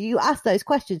of thing? You ask those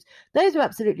questions; those are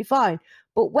absolutely fine.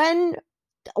 But when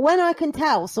I can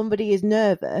tell somebody is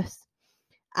nervous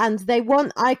and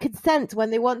I could sense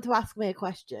when they want to ask me a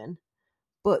question,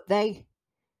 but they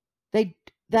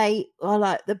are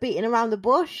like they're beating around the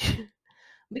bush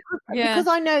because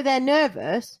I know they're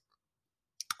nervous.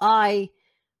 I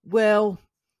will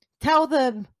tell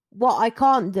them what I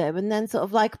can't do and then sort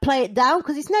of like play it down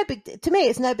because it's no big to me.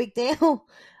 It's no big deal.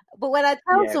 But when I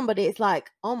tell somebody, it's like,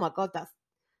 oh my God, that's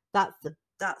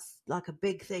like a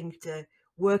big thing to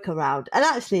work around. And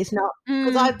actually, it's not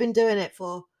because I've been doing it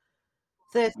for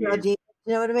 30 odd years.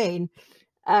 You know what I mean?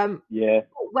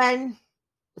 When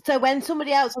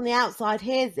somebody else on the outside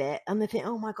hears it and they think,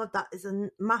 oh my God, that is a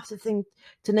massive thing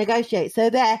to negotiate. So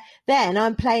then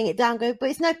I'm playing it down, going, but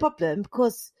it's no problem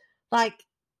because, like,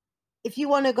 if you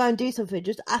want to go and do something,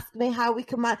 just ask me how we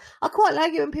can manage. I quite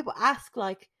like it when people ask,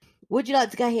 like, would you like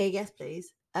to go here? Yes,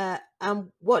 please. And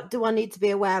what do I need to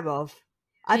be aware of?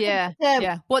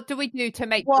 What do we do to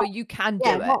make sure you can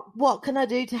do it? What can I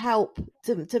do to help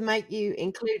to make you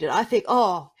included? I think,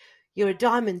 oh, you're a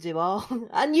diamond, you are.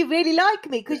 And you really like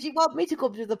me because you want me to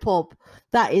come to the pub.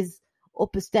 That is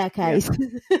up a staircase.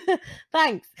 Yeah.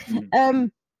 Thanks.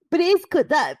 But it is good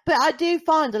but I do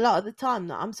find a lot of the time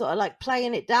that I'm sort of like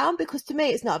playing it down because to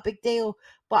me it's not a big deal.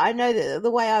 But I know that the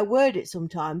way I word it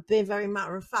sometimes, being very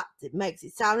matter of fact, it makes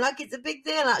it sound like it's a big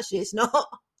deal. Actually, it's not.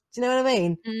 Do you know what I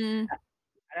mean? And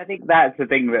I think that's the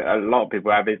thing that a lot of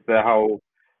people have is the whole,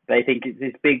 they think it's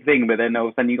this big thing, but then all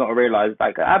of a sudden you got to realise,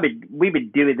 like, we've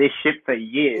been doing this shit for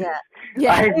years.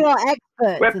 Yeah, we are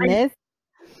experts in this.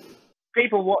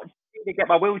 People watch to get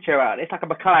my wheelchair out. It's like a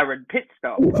McLaren pit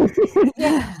stop.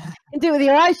 Yeah, you do it with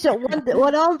your eyes shut,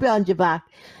 one arm behind your back.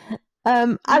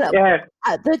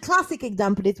 The classic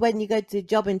example is when you go to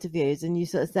job interviews and you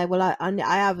sort of say, well,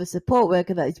 I have a support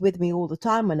worker that is with me all the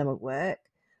time when I'm at work,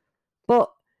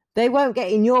 but they won't get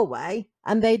in your way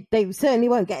and they certainly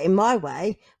won't get in my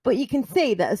way. But you can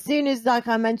see that as soon as, like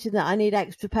I mentioned, that I need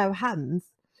extra pair of hands,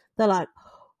 they're like,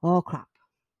 oh crap.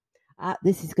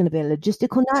 This is going to be a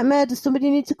logistical nightmare. Does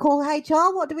somebody need to call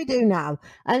HR? What do we do now?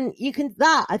 And I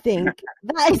think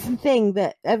that is the thing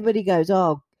that everybody goes,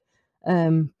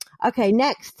 okay,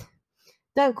 next.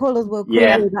 Don't call us, we'll call you,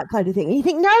 that kind of thing. And you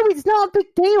think, no, it's not a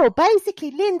big deal. Basically,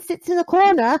 Lynn sits in the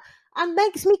corner and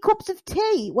makes me cups of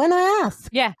tea when I ask.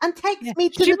 Yeah. And takes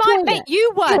me to the toilet. She might make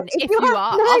you one if you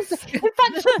ask. In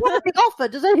fact, she'll probably offer,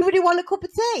 does anybody want a cup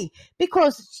of tea?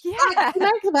 Because she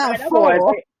makes about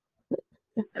 4.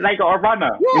 And they got a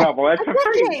runner.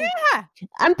 Exactly.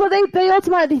 But they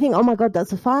automatically think, oh my God,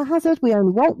 that's a fire hazard. We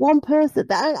only want one person. And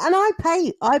I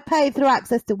pay through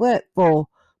Access to Work for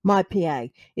my PA.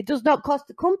 It does not cost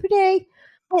the company.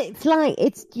 It's like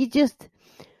it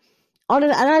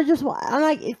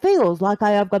feels like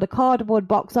I have got a cardboard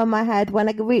box on my head when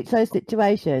I reach those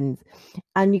situations,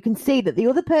 and you can see that the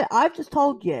other person. I've just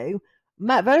told you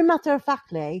very matter of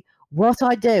factly what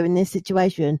I do in this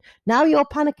situation. Now you're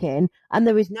panicking, and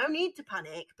there is no need to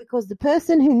panic because the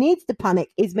person who needs to panic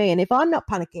is me. And if I'm not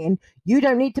panicking, you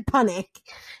don't need to panic.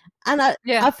 And I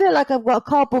feel like I've got a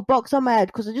cardboard box on my head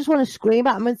because I just want to scream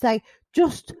at them and say,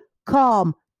 just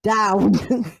calm down.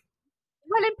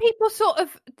 Well, and people sort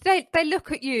of they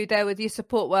look at you there with your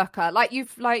support worker, like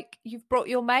you've brought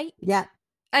your mate. Yeah.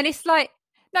 And it's like,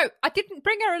 no, I didn't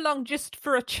bring her along just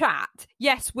for a chat.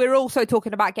 Yes, we're also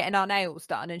talking about getting our nails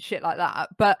done and shit like that.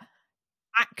 But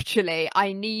actually,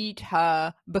 I need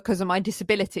her because of my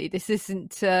disability. This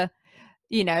isn't, we're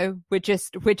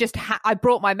just. I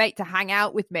brought my mate to hang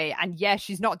out with me, and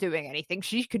she's not doing anything.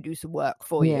 She could do some work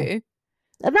for you.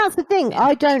 And that's the thing.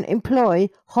 I don't employ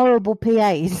horrible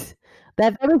PAs.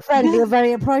 They're very friendly or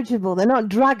very approachable. They're not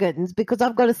dragons because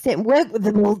I've got to sit and work with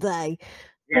them all day.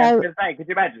 Yeah, I was going to say, could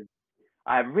you imagine?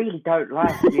 I really don't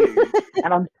like you,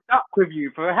 and I'm stuck with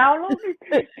you for how long?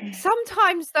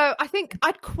 Sometimes, though, I think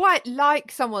I'd quite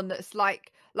like someone that's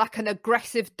like like an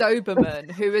aggressive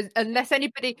Doberman who is,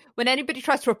 when anybody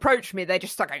tries to approach me, they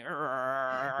just start going.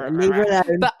 Leave her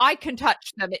alone. But I can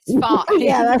touch them; it's fine.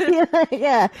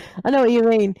 yeah, I know what you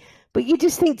mean. But you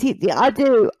just think, I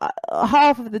do.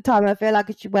 Half of the time, I feel like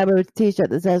I should wear a T-shirt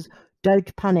that says,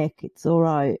 "Don't panic, it's all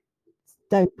right.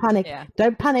 Don't panic. Yeah.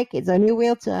 Don't panic. It's only a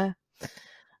wheelchair."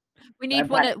 We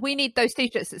need those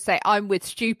T-shirts that say "I'm with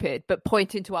stupid," but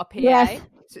pointing to our PA. Yes.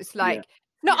 So it's like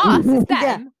not us, it's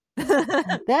them.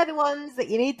 They're the ones that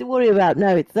you need to worry about.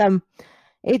 No, it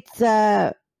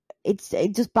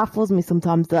just baffles me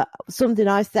sometimes that something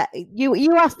I said.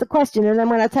 You ask the question, and then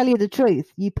when I tell you the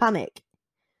truth, you panic.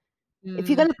 If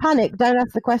you're going to panic, don't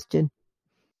ask the question.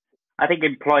 I think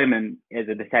employment as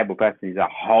a disabled person is a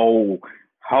whole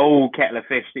kettle of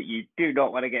fish that you do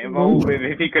not want to get involved with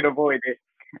if you can avoid it.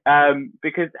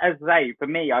 Because as I say, for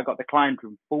me, I got declined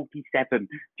from 47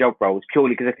 job roles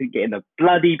purely because I couldn't get in the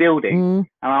bloody building.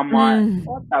 And I'm like,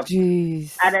 what the?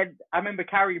 Jeez. And then I remember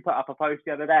Carrie put up a post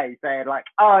the other day saying like,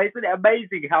 oh, isn't it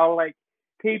amazing how like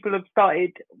people have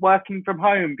started working from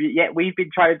home, but yet we've been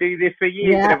trying to do this for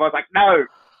years. And everyone's like, no.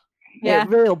 Yeah,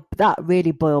 that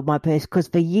really boiled my piss because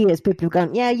for years people have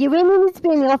gone, you really need to be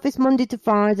in the office Monday to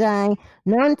Friday,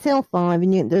 9 till 5,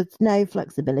 and there's no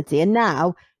flexibility. And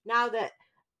now that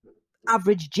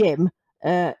average Jim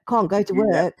can't go to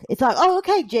work, it's like, oh,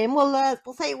 okay, Jim, we'll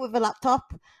say it with a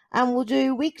laptop and we'll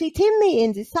do weekly team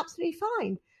meetings. It's absolutely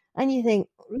fine. And you think,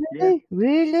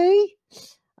 really?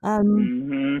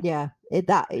 Yeah.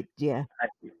 I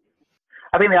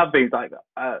think the other thing is like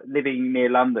living near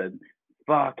London.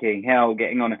 Fucking hell,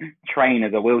 getting on a train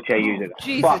as a wheelchair user.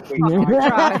 Jesus fucking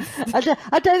Christ.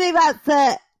 I don't think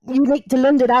that's unique to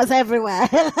London. That's everywhere.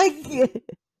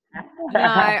 No,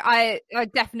 I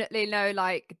definitely know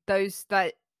like those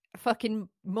that fucking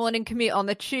morning commute on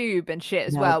the tube and shit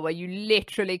as well, where you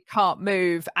literally can't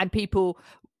move and people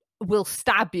will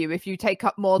stab you if you take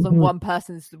up more than one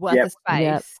person's worth of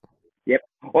space. Yep.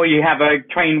 Or you have a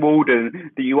train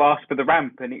warden that you ask for the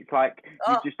ramp and it's like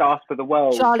you just ask for the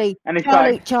world. Charlie,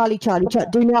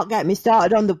 do not get me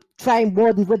started on the train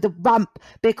warden with the ramp,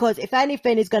 because if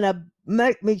anything is going to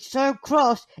make me so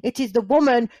cross, it is the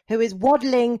woman who is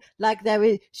waddling like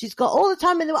she's got all the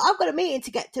time in the world. I've got a meeting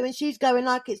to get to and she's going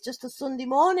like it's just a Sunday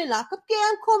morning, like, okay,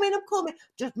 I'm coming.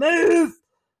 Just move.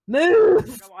 You know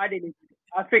what I did?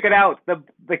 I figured out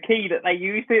the key that they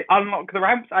used to unlock the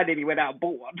ramps. I nearly went out and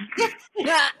bought one.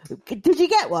 Did you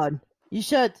get one? You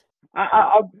should.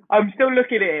 I'm still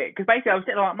looking at it because basically I was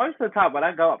sitting like most of the time when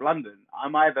I go up London,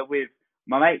 I'm either with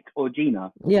my mate or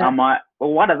Gina. Yeah. I'm like,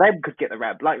 well, one of them could get the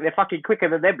ramp. Like they're fucking quicker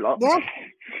than them lot. Yeah.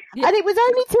 And it was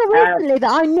only till recently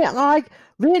that I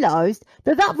realised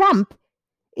that ramp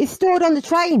is stored on the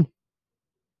train.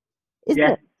 Isn't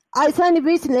it? It's only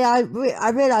recently I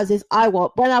realised this.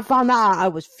 When I found that out, I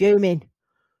was fuming.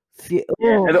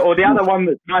 Or the other one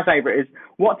that's my favourite is,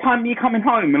 what time are you coming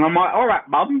home? And I'm like, all right,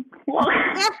 mum. What?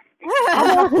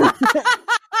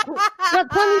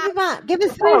 What time is it back? Give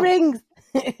us 3 rings.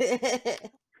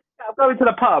 I'm going to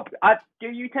the pub. Are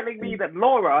you telling me that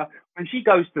Laura, when she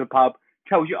goes to the pub,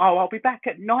 tells you, oh, I'll be back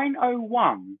at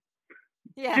 9:01?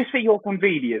 Yeah. Just for your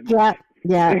convenience.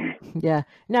 Yeah.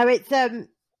 No, it's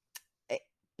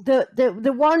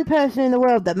the one person in the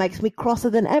world that makes me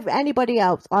crosser than anybody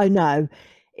else I know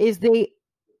is the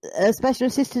special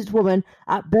assistance woman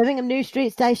at Birmingham New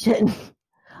Street Station.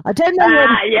 I don't know.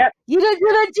 You don't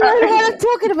know what I'm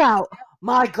talking about.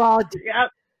 My God.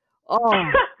 Yep.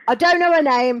 Oh, I don't know her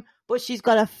name, but she's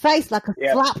got a face like a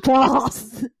flapped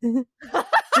ass. The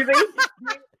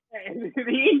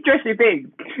interesting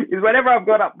thing is whenever I've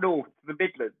gone up north to the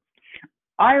Midlands,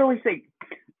 I always think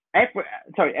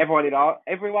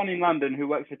everyone in London who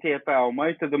works for TfL,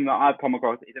 most of them that I've come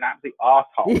across is an absolute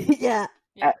arsehole. Yeah.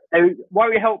 They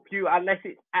won't help you unless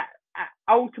it's at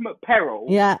ultimate peril.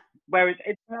 Yeah. Whereas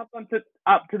if I've gone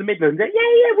up to the Midlands,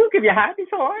 we'll give you a hand. It's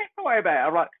all right. Don't worry about it.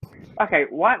 I'm like, okay,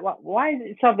 why is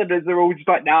it Southerners are all just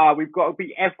like, nah, we've got to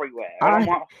be everywhere?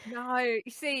 No,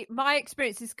 you see, my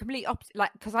experience is completely opposite.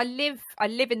 Like, because I live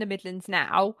in the Midlands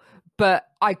now, but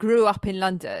I grew up in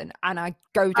London and I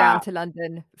go down to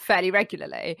London fairly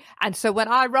regularly. And so when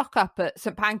I rock up at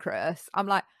St Pancras, I'm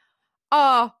like,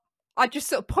 I just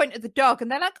sort of point at the dog and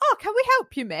they're like, oh, can we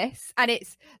help you, miss? And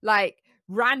it's like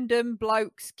random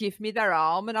blokes give me their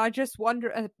arm and I just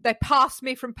wonder, they pass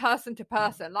me from person to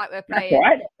person like we're playing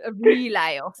a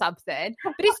relay or something.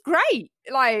 But it's great.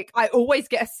 Like, I always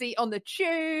get a seat on the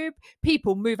tube.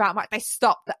 People move out, they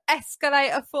stop the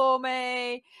escalator for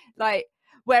me. Like,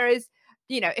 whereas,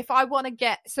 you know, if I want to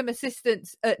get some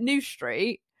assistance at New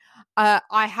Street,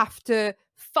 I have to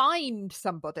find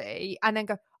somebody and then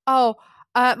go, oh,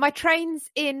 My train's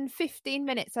in 15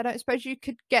 minutes. I don't suppose you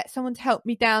could get someone to help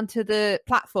me down to the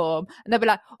platform. And they'll be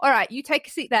like, all right, you take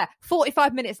a seat there.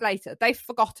 45 minutes later, they've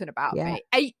forgotten about me.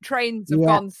 8 trains have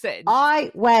gone since.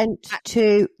 I went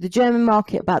to the German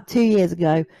market about 2 years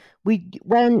ago.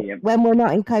 When we're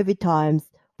not in COVID times,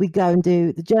 we go and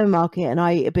do the German market and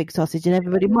I eat a big sausage and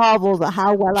everybody marvels at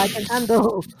how well I can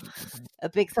handle a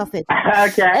big sausage.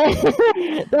 Okay.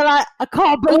 They're like, I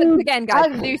can't believe... Once again,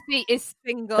 guys, Lucy is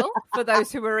single, for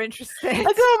those who are interested. I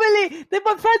can't believe...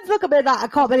 My friends look at me like, I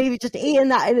can't believe you're just eating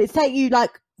that and it's taking you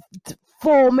like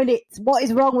 4 minutes. What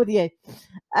is wrong with you?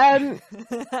 Only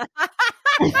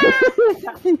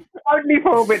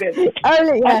 4 minutes.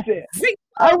 Only, yeah. That's it.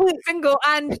 Single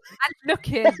and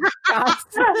looking, guys.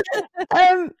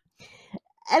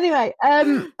 Anyway,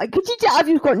 could you tell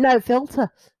you've got no filter?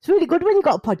 It's really good when you've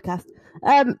got a podcast.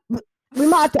 We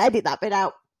might have to edit that bit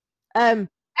out. Anyway.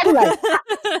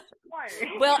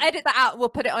 We'll edit that out. We'll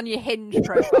put it on your Hinge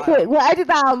profile. We'll edit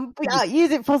that out. Use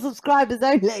it for subscribers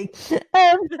only.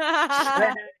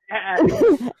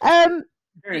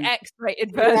 The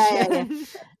X-rated version. Yeah.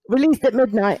 Released at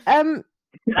midnight. The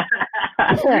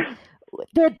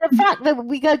fact that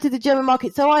we go to the German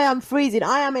market, so I am freezing.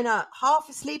 I am in a half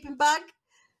a sleeping bag.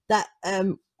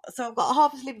 So I've got a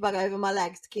half a sleeping bag over my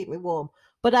legs to keep me warm.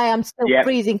 But I am still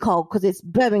freezing cold because it's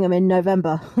Birmingham in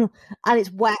November and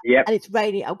it's wet and it's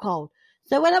rainy. I'm cold.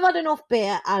 So when I've had enough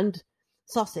beer and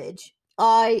sausage,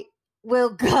 I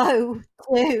will go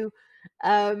to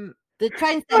the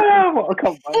train station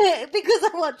because I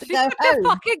want to go home. She's a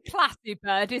fucking classy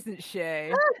bird, isn't she?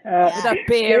 With a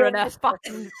beer and a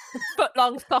fucking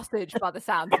foot-long sausage by the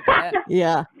sound of it.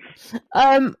 Yeah.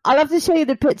 I'll have to show you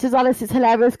the pictures, Alice. It's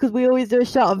hilarious because we always do a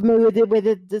shot of me with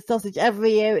the sausage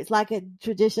every year. It's like a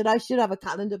tradition. I should have a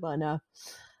calendar by now.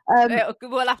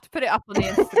 We'll have to put it up on the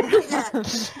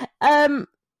Instagram.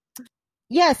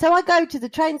 So I go to the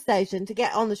train station to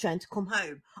get on the train to come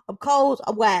home. I'm cold,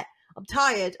 I'm wet, I'm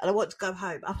tired, and I want to go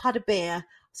home. I've had a beer,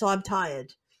 so I'm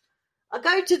tired. I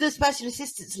go to the Special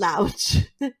Assistance Lounge.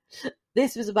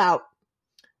 This was about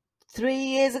 3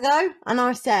 years ago, and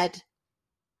I said,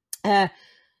 can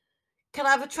I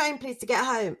have a train, please, to get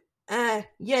home?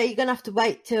 You're going to have to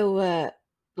wait till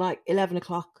like 11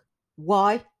 o'clock.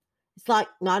 Why? It's like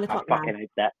 9 o'clock now. I fucking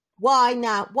hate that. Why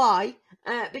now? Why?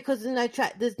 Because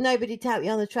there's nobody to help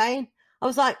you on the train. I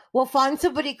was like, well, find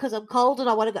somebody because I'm cold and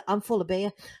I want to go. I'm full of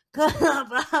beer.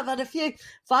 I've had a few.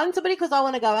 Find somebody because I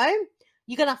want to go home.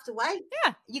 You're going to have to wait.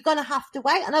 Yeah. You're going to have to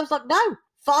wait. And I was like, no,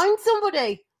 find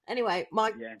somebody. Anyway,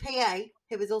 my PA,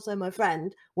 who was also my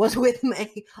friend, was with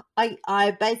me.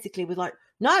 I basically was like,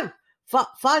 no,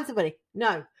 find somebody.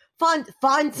 No, find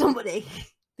somebody.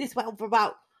 This went on for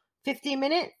about 15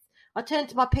 minutes. I turned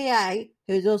to my PA,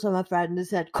 who was also my friend, and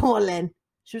said, come on, Lynn.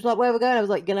 She was like, where are we going? I was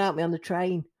like, you're going to help me on the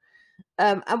train.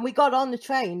 And we got on the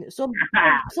train. Some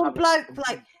bloke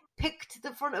like picked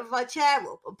the front of my chair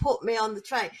up and put me on the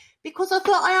train because I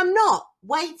thought I am not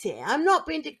waiting. I'm not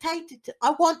being dictated to.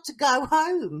 I want to go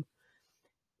home.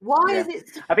 Why is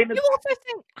it? You also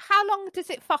think, how long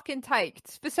does it fucking take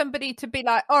for somebody to be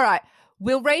like, all right,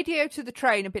 we'll radio to the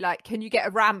train and be like, can you get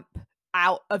a ramp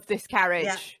out of this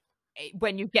carriage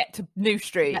when you get to New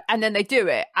Street? And then they do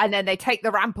it, and then they take the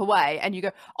ramp away, and you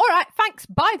go, all right, thanks,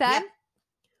 bye then.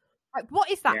 Like,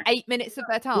 what is that? 8 minutes of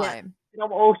their time? You know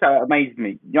what also amazed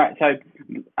me? Right, so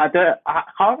I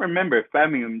can't remember if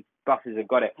Birmingham buses have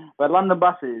got it, but London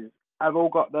buses have all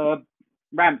got the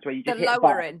ramps where you just hit a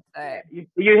button. You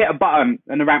hit a button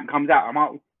and the ramp comes out. I'm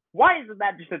like, why isn't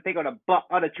that just a thing on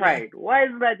a train? Why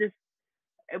isn't that just?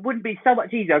 It wouldn't be so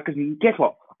much easier because guess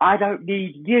what? I don't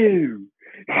need you.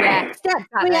 Yeah,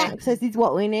 step-free access is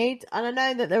what we need, and I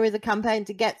know that there is a campaign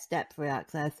to get step-free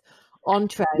access on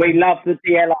train. We love the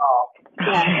DLR.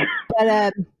 Yeah,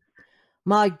 but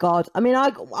my God, I mean,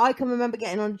 I can remember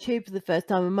getting on the tube for the first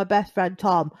time, and my best friend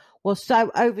Tom was so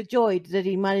overjoyed that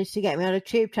he managed to get me on a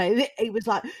tube train. He was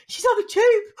like, "She's on a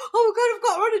tube! Oh my God, I've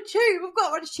got her on a tube! I've got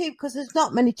her on a tube!" Because there's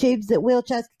not many tubes that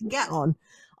wheelchairs can get on.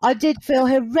 I did feel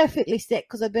horrifically sick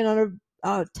because I'd been on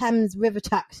a Thames River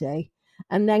taxi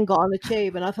and then got on a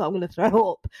tube, and I thought I'm going to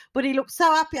throw up. But he looked so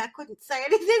happy I couldn't say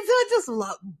anything, so I just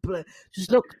looked. Do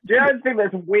you know the thing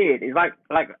that's weird? Is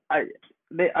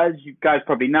as you guys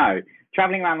probably know,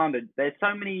 traveling around London, there's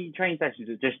so many train stations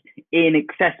that are just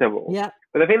inaccessible. Yeah.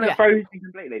 But the thing that throws me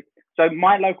completely. So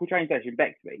my local train station,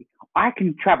 Bexley, I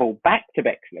can travel back to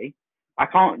Bexley. I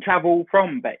can't travel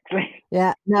from Bexley.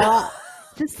 Yeah. No.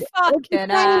 It's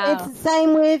the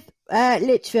same with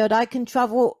Lichfield. I can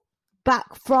travel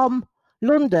back from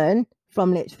London,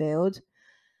 from Lichfield,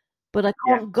 but I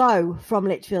can't go from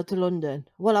Lichfield to London.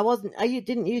 Well, I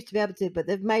didn't used to be able to, but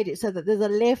they've made it so that there's a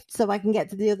lift so I can get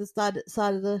to the other side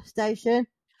of the station.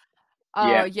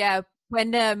 Oh yeah.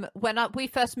 When we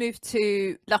first moved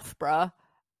to Loughborough,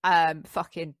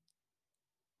 fucking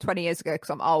 20 years ago, because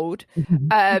I'm old,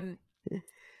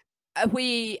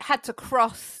 we had to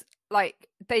cross, like,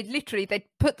 they'd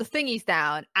put the thingies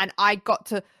down and I got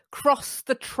to cross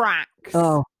the tracks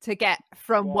to get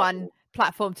from one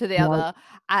platform to the other.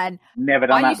 And never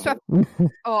done that.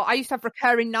 I used to have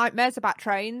recurring nightmares about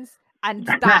trains, and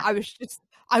that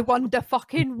I wonder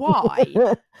fucking why.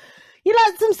 You're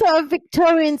like some sort of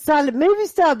Victorian silent movie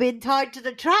star being tied to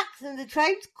the tracks and the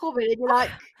train's coming and you're like,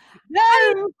 no.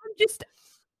 I'm just,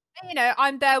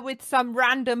 I'm there with some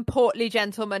random portly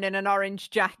gentleman in an orange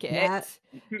jacket,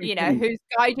 who's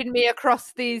guiding me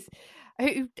across these,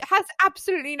 who has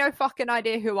absolutely no fucking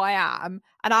idea who I am.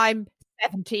 And I'm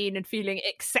 17 and feeling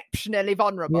exceptionally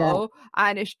vulnerable.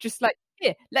 And it's just like,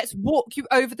 here, let's walk you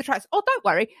over the tracks. Oh, don't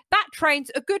worry. That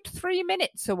train's a good 3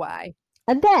 minutes away.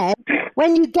 And then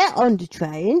when you get on the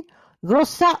train, you're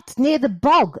sat near the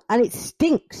bog and it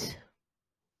stinks.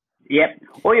 Yep.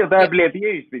 Or you're verbally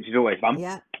abused, which is always fun.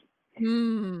 Yeah.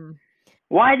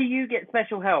 Why do you get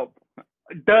special help?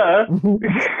 Duh.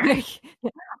 I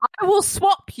will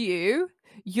swap you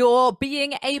your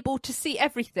being able to see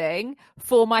everything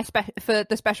for for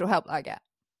the special help that I get.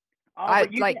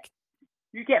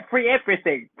 You get free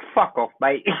everything. Fuck off,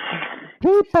 mate.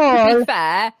 People. To be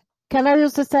fair. Can I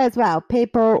also say as well,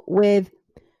 people with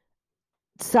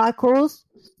cycles,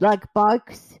 like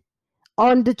bikes,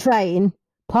 on the train,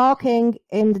 parking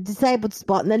in the disabled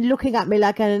spot, and then looking at me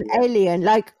like an alien,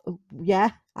 like,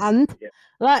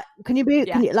 like, can you move?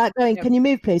 Can you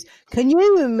move, please? Can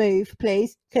you move,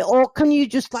 please? Or can you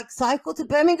just like cycle to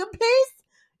Birmingham, please?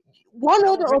 One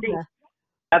or the other.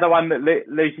 Other one that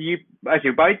Lucy, both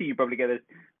of you probably get this.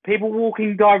 People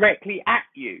walking directly at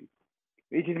you.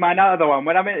 Which is my other one.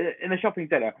 When I'm in the shopping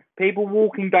centre, people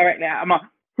walking directly out. I'm like,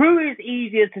 who is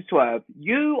easier to swerve,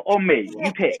 you or me?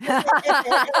 You pick.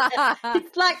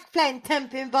 It's like playing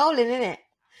 10-pin bowling, isn't it?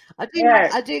 I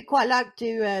do quite like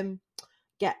to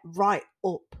get right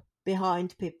up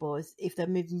behind people if they're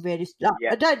moving really slow.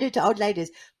 I don't do it to old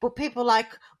ladies, but people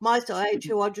like my sort of age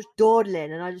who are just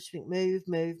dawdling, and I just think move,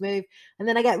 and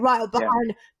then I get right up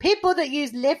behind people that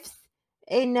use lifts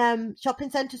in shopping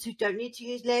centres who don't need to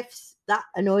use lifts. That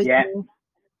annoys me.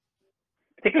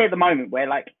 Particularly at the moment where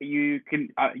like you can,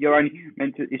 you're only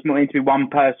meant to. It's not meant to be one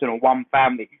person or one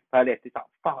family per lift. It's like,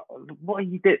 fuck, what are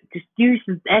you doing? Just use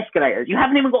some escalators. You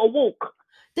haven't even got to walk.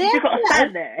 You've just got to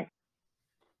stand there.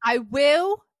 I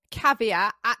will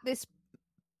caveat at this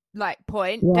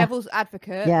point, devil's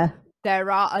advocate. Yeah.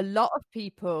 There are a lot of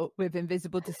people with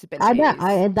invisible disabilities. I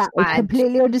know, that is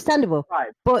completely understandable. Right.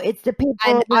 But it's the people.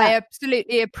 And I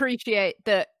absolutely appreciate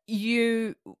that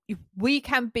we've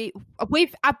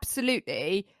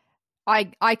absolutely,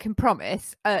 I can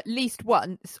promise, at least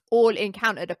once, all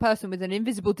encountered a person with an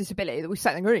invisible disability that was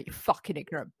something really fucking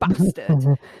ignorant bastard.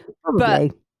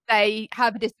 But they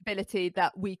have a disability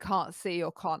that we can't see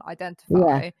or can't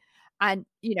identify. Yeah. And,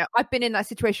 I've been in that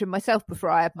situation myself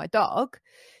before I had my dog.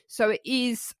 So it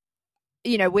is,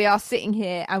 we are sitting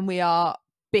here and we are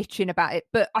bitching about it.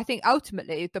 But I think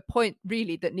ultimately the point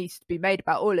really that needs to be made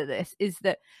about all of this is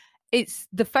that it's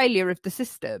the failure of the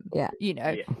system,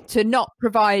 to not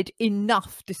provide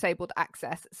enough disabled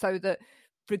access so that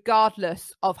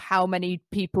regardless of how many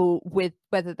people with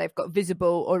whether they've got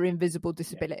visible or invisible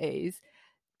disabilities,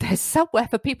 there's somewhere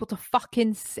for people to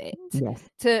fucking sit,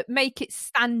 to make it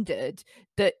standard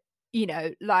that,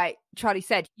 like Charlie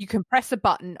said, you can press a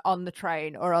button on the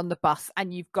train or on the bus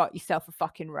and you've got yourself a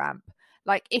fucking ramp.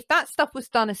 Like, if that stuff was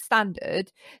done as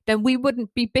standard, then we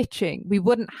wouldn't be bitching. We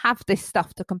wouldn't have this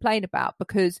stuff to complain about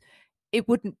because it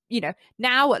wouldn't,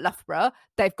 now at Loughborough,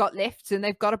 they've got lifts and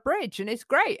they've got a bridge and it's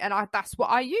great. And that's what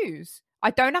I use.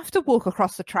 I don't have to walk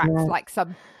across the tracks like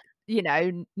some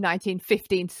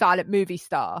 1915 silent movie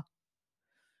star.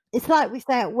 It's like we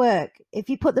say at work, if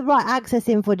you put the right access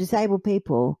in for disabled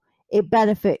people, it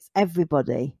benefits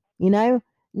everybody. There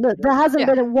hasn't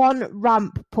been one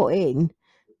ramp put in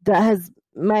that has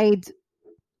made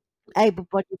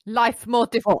able-bodied life more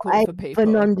difficult for people, for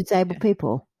non-disabled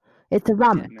people. It's a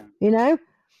ramp,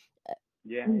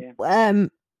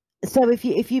 So if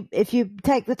you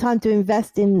take the time to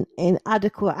invest in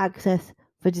adequate access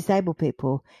for disabled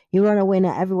people, you're on a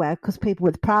winner everywhere, because people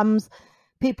with prams,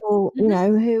 people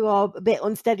who are a bit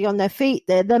unsteady on their feet,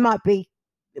 they might be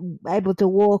able to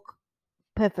walk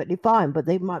perfectly fine, but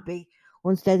they might be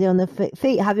unsteady on their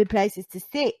feet, having places to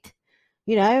sit.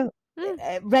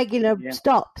 regular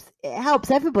stops. It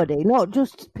helps everybody, not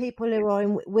just people who are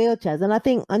in wheelchairs. And I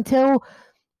think until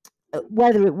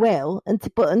whether it will,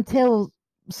 but until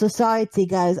society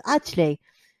goes, actually,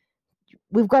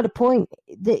 we've got a point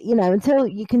that, until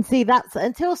you can see that,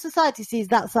 until society sees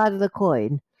that side of the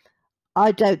coin,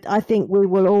 I think we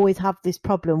will always have this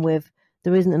problem with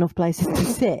there isn't enough places to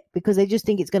sit because they just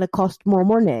think it's going to cost more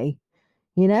money,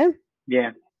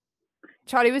 Yeah.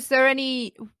 Charlie,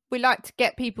 we like to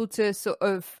get people to sort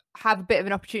of have a bit of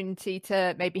an opportunity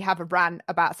to maybe have a rant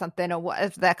about something or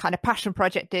whatever their kind of passion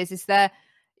project is. Is there,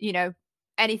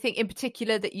 anything in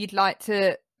particular that you'd like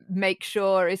to make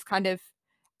sure is kind of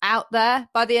out there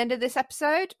by the end of this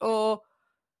episode? Or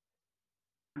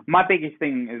my biggest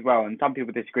thing as well, and some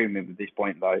people disagree with me at this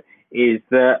point though, is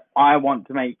that I want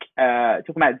to make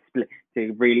talking about disability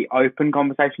a really open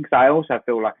conversation, because I also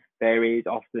feel like there is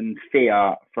often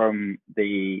fear from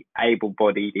the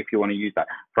able-bodied, if you want to use that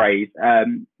phrase,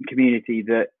 community,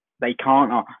 that they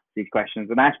can't ask these questions.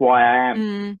 And that's why I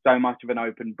am so much of an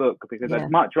open book, because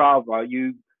I'd much rather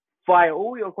you fire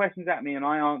all your questions at me and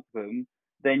I answer them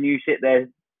than you sit there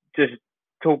just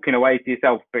talking away to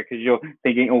yourself because you're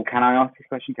thinking, oh, can I ask this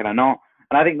question? Can I not?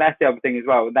 And I think that's the other thing as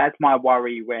well. That's my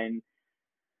worry when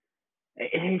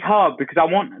it's hard, because I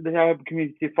want the urban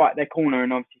community to fight their corner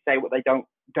and obviously say what they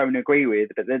don't agree with.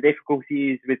 But the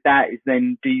difficulty is with that is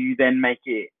then, do you then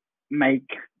make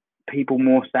people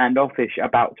more standoffish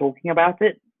about talking about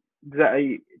it? Do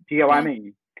you get what I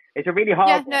mean? It's a really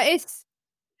hard one.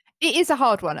 It is a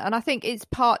hard one. And I think it's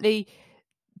partly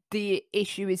the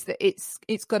issue is that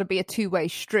it's got to be a two-way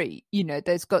street.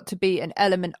 There's got to be an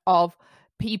element of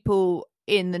people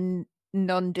in the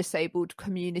non-disabled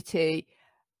community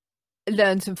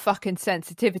learn some fucking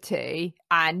sensitivity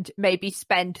and maybe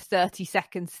spend 30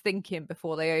 seconds thinking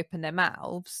before they open their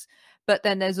mouths. But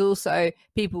then there's also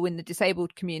people in the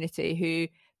disabled community who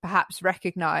perhaps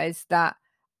recognize that,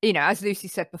 as Lucy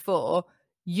said before,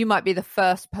 you might be the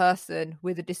first person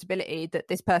with a disability that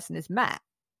this person has met.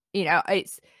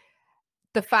 It's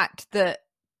the fact that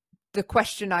the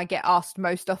question I get asked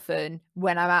most often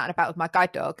when I'm out and about with my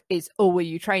guide dog is, oh, were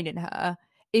you training her?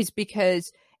 Is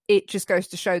because it just goes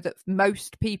to show that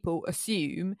most people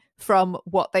assume from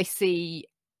what they see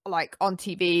like on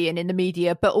TV and in the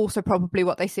media, but also probably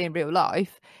what they see in real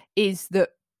life, is that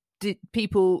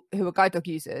people who are guide dog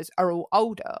users are all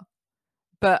older.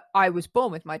 But I was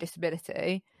born with my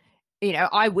disability.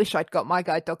 I wish I'd got my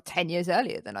guide dog 10 years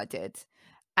earlier than I did.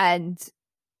 And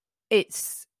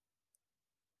it's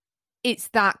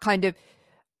that kind of,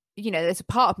 there's a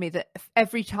part of me that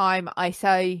every time I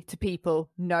say to people,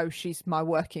 no, she's my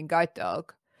working guide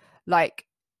dog, like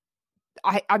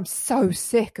I'm so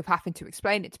sick of having to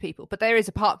explain it to people. But there is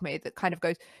a part of me that kind of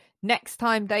goes, next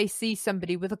time they see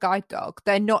somebody with a guide dog,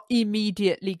 they're not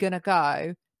immediately going to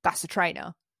go, that's a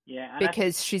trainer. Yeah,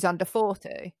 because she's under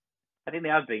 40. I think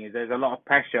the other thing is there's a lot of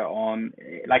pressure on,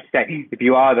 like you say, if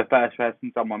you are the first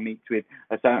person someone meets with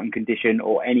a certain condition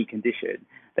or any condition,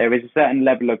 there is a certain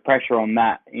level of pressure on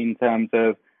that, in terms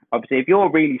of, obviously, if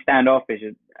you're really standoffish,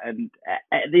 and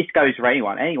this goes for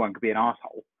anyone could be an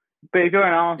asshole. But if you're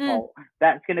an asshole,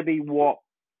 that's going to be what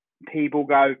people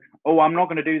go, oh, I'm not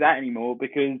going to do that anymore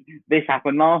because this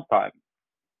happened last time.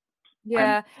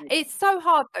 Yeah, it's so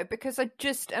hard though, because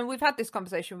and we've had this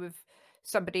conversation with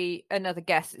another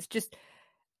guest, it's just,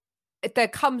 there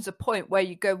comes a point where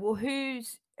you go, well,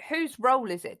 whose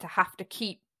role is it to have to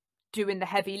keep doing the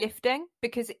heavy lifting?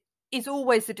 Because it's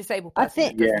always the disabled person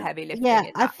that does the heavy lifting. Yeah,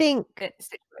 I think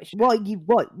what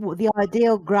the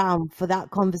ideal ground for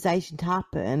that conversation to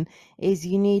happen is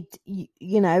you need,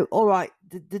 all right,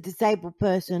 the disabled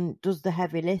person does the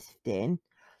heavy lifting,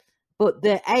 but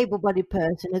the able-bodied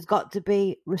person has got to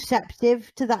be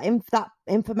receptive to that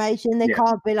information. They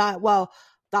can't be like, well,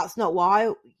 that's not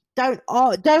why. Don't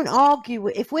argue.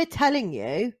 If we're telling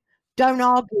you, don't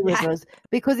argue with us,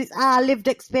 because it's our lived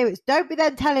experience. Don't be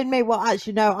then telling me, well,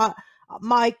 actually, no,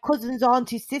 my cousin's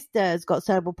auntie's sister has got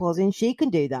cerebral palsy and she can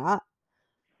do that.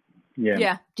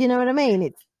 Yeah. Do you know what I mean?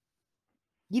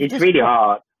 It's really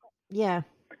hard. Yeah.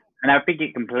 And I think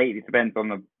it completely depends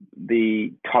on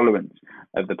the tolerance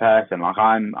of the person. Like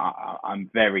I'm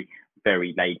very,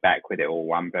 very laid back with it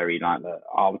all. I'm very like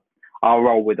I'll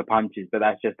roll with the punches, but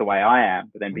that's just the way I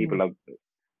am. But then people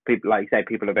like you say,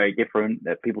 people are very different.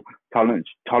 That people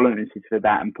tolerances for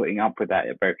that and putting up with that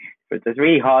are very. But it's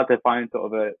really hard to find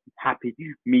sort of a happy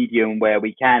medium where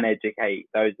we can educate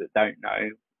those that don't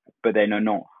know, but then are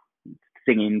not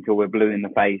singing till we're blue in the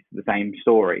face the same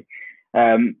story.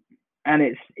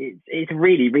 it's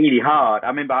really, really hard. I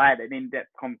remember I had an in-depth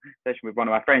conversation with one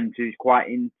of my friends who's quite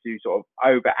into sort of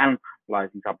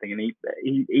over-analysing something, and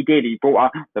he brought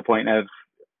up the point of,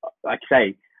 like I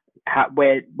say,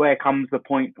 where comes the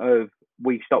point of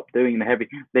we stop doing the heavy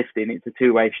lifting? It's a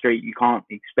two-way street. You can't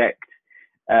expect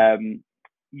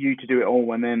you to do it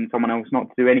all and then someone else not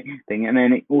to do anything. And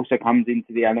then it also comes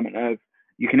into the element of,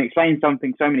 you can explain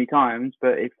something so many times,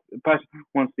 but if a person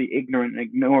wants to be ignorant and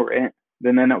ignore it,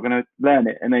 then they're not going to learn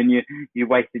it, and then you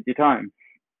wasted your time.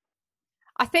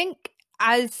 I think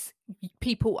as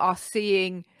people are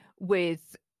seeing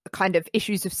with kind of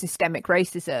issues of systemic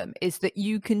racism, is that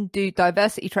you can do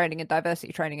diversity training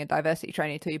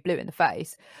until you're blue in the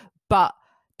face, but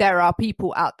there are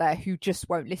people out there who just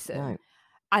won't listen. Right.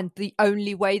 And the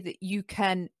only way that you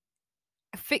can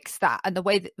fix that, and the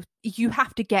way that you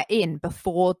have to get in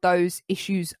before those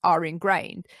issues are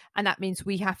ingrained, and that means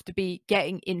we have to be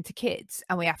getting into kids,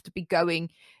 and we have to be going,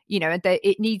 and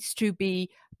it needs to be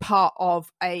part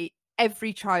of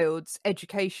every child's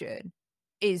education,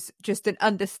 is just an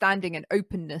understanding and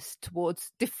openness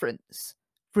towards difference,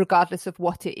 regardless of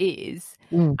what it is.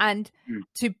 And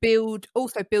to build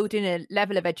in a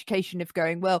level of education of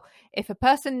going, well, if a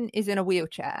person is in a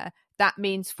wheelchair, that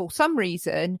means for some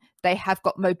reason they have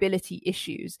got mobility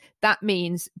issues. That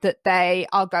means that they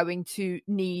are going to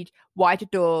need wider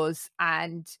doors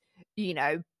and,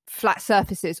 flat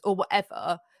surfaces or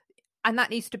whatever. And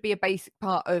that needs to be a basic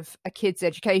part of a kid's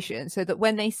education, so that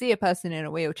when they see a person in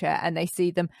a wheelchair and they see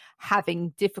them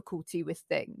having difficulty with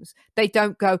things, they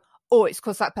don't go, oh, it's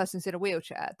because that person's in a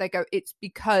wheelchair. They go, it's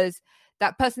because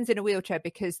that person's in a wheelchair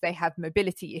because they have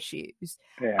mobility issues.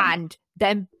 Yeah. And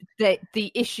then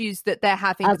the issues that they're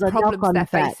having, the problems they're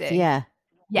facing. Yeah.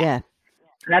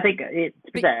 And I think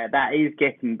that is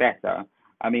getting better.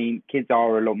 I mean, kids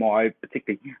are a lot more,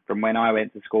 particularly from when I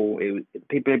went to school,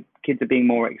 kids are being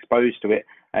more exposed to it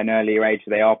at an earlier age,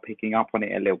 so they are picking up on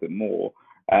it a little bit more.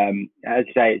 As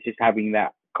you say, it's just having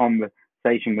that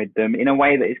conversation with them in a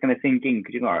way that it's going to sink in,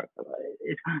 because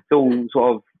it's all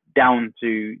sort of down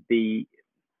to the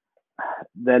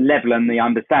level and the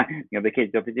understanding of the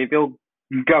kids. Obviously, if you're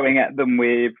going at them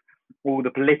with all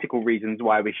the political reasons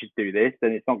why we should do this,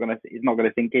 then it's not going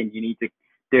to sink in. You need to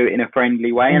do it in a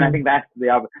friendly way, and I think that's the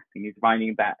other thing, is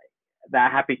finding that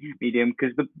happy medium,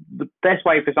 because the best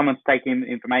way for someone to take in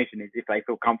information is if they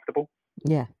feel comfortable.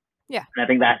 Yeah. And I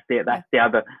think that's the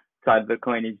other side of the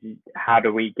coin, is how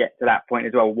do we get to that point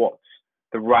as well? What's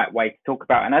the right way to talk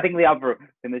about? And I think the other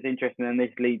thing that's interesting, and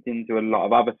this leads into a lot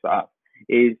of other stuff,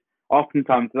 is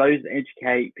oftentimes those that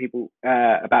educate people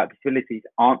about disabilities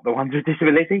aren't the ones with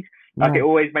disabilities. Like, it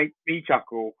always makes me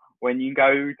chuckle when you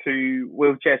go to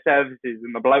wheelchair services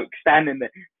and the bloke standing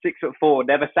there, 6'4",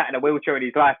 never sat in a wheelchair in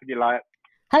his life, and you're like,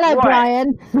 hello,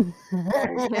 Brian.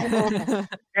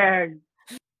 Yeah.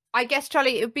 I guess,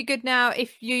 Charlie, it would be good now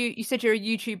if you said you're a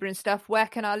YouTuber and stuff. Where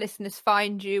can our listeners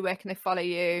find you? Where can they follow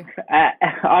you?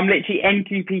 I'm literally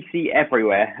NQPC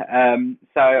everywhere.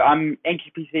 So I'm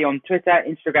NQPC on Twitter,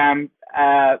 Instagram,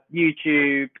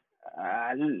 YouTube.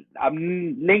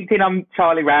 I'm LinkedIn. I'm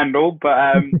Charlie Randell, but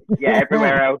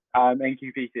everywhere else I'm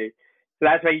NQPC. So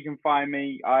that's where you can find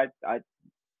me. I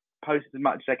post as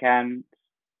much as I can,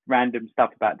 random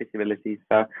stuff about disabilities.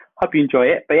 So hope you enjoy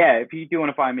it. But yeah, if you do want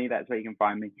to find me, that's where you can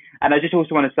find me. And I just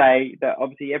also want to say that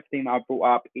obviously everything that I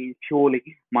brought up is purely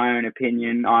my own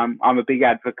opinion. I'm a big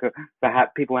advocate for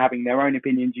people having their own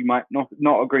opinions. You might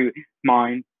not agree with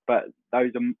mine, but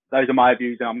those are my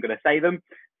views, and I'm going to say them.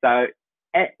 So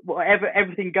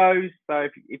everything goes. So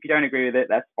if you don't agree with it,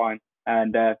 that's fine.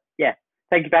 And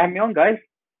thank you for having me on, guys.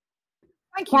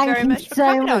 Thank you very much for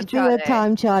coming on, Charlie. For your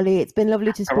time, Charlie. It's been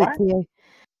lovely to speak to you.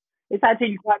 It's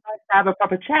actually quite nice to have a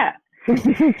proper chat.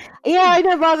 Yeah, I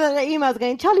know, rather than the emails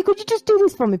going, Charlie, could you just do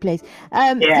this for me, please?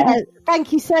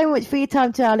 Thank you so much for your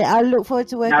time, Charlie. I look forward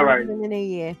to working with you in the new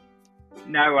year.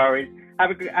 No worries.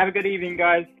 Have a good evening,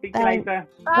 guys. Speak to you later.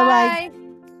 Bye.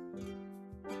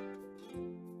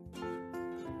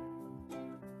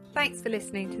 Thanks for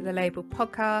listening to the Labelled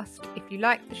Podcast. If you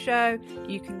like the show,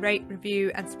 you can rate,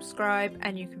 review and subscribe,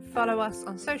 and you can follow us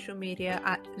on social media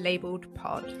at Labelled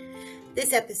Pod.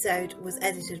 This episode was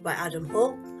edited by Adam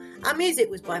Hall. Our music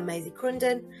was by Maisie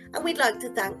Crunden, and we'd like to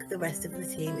thank the rest of the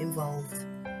team involved.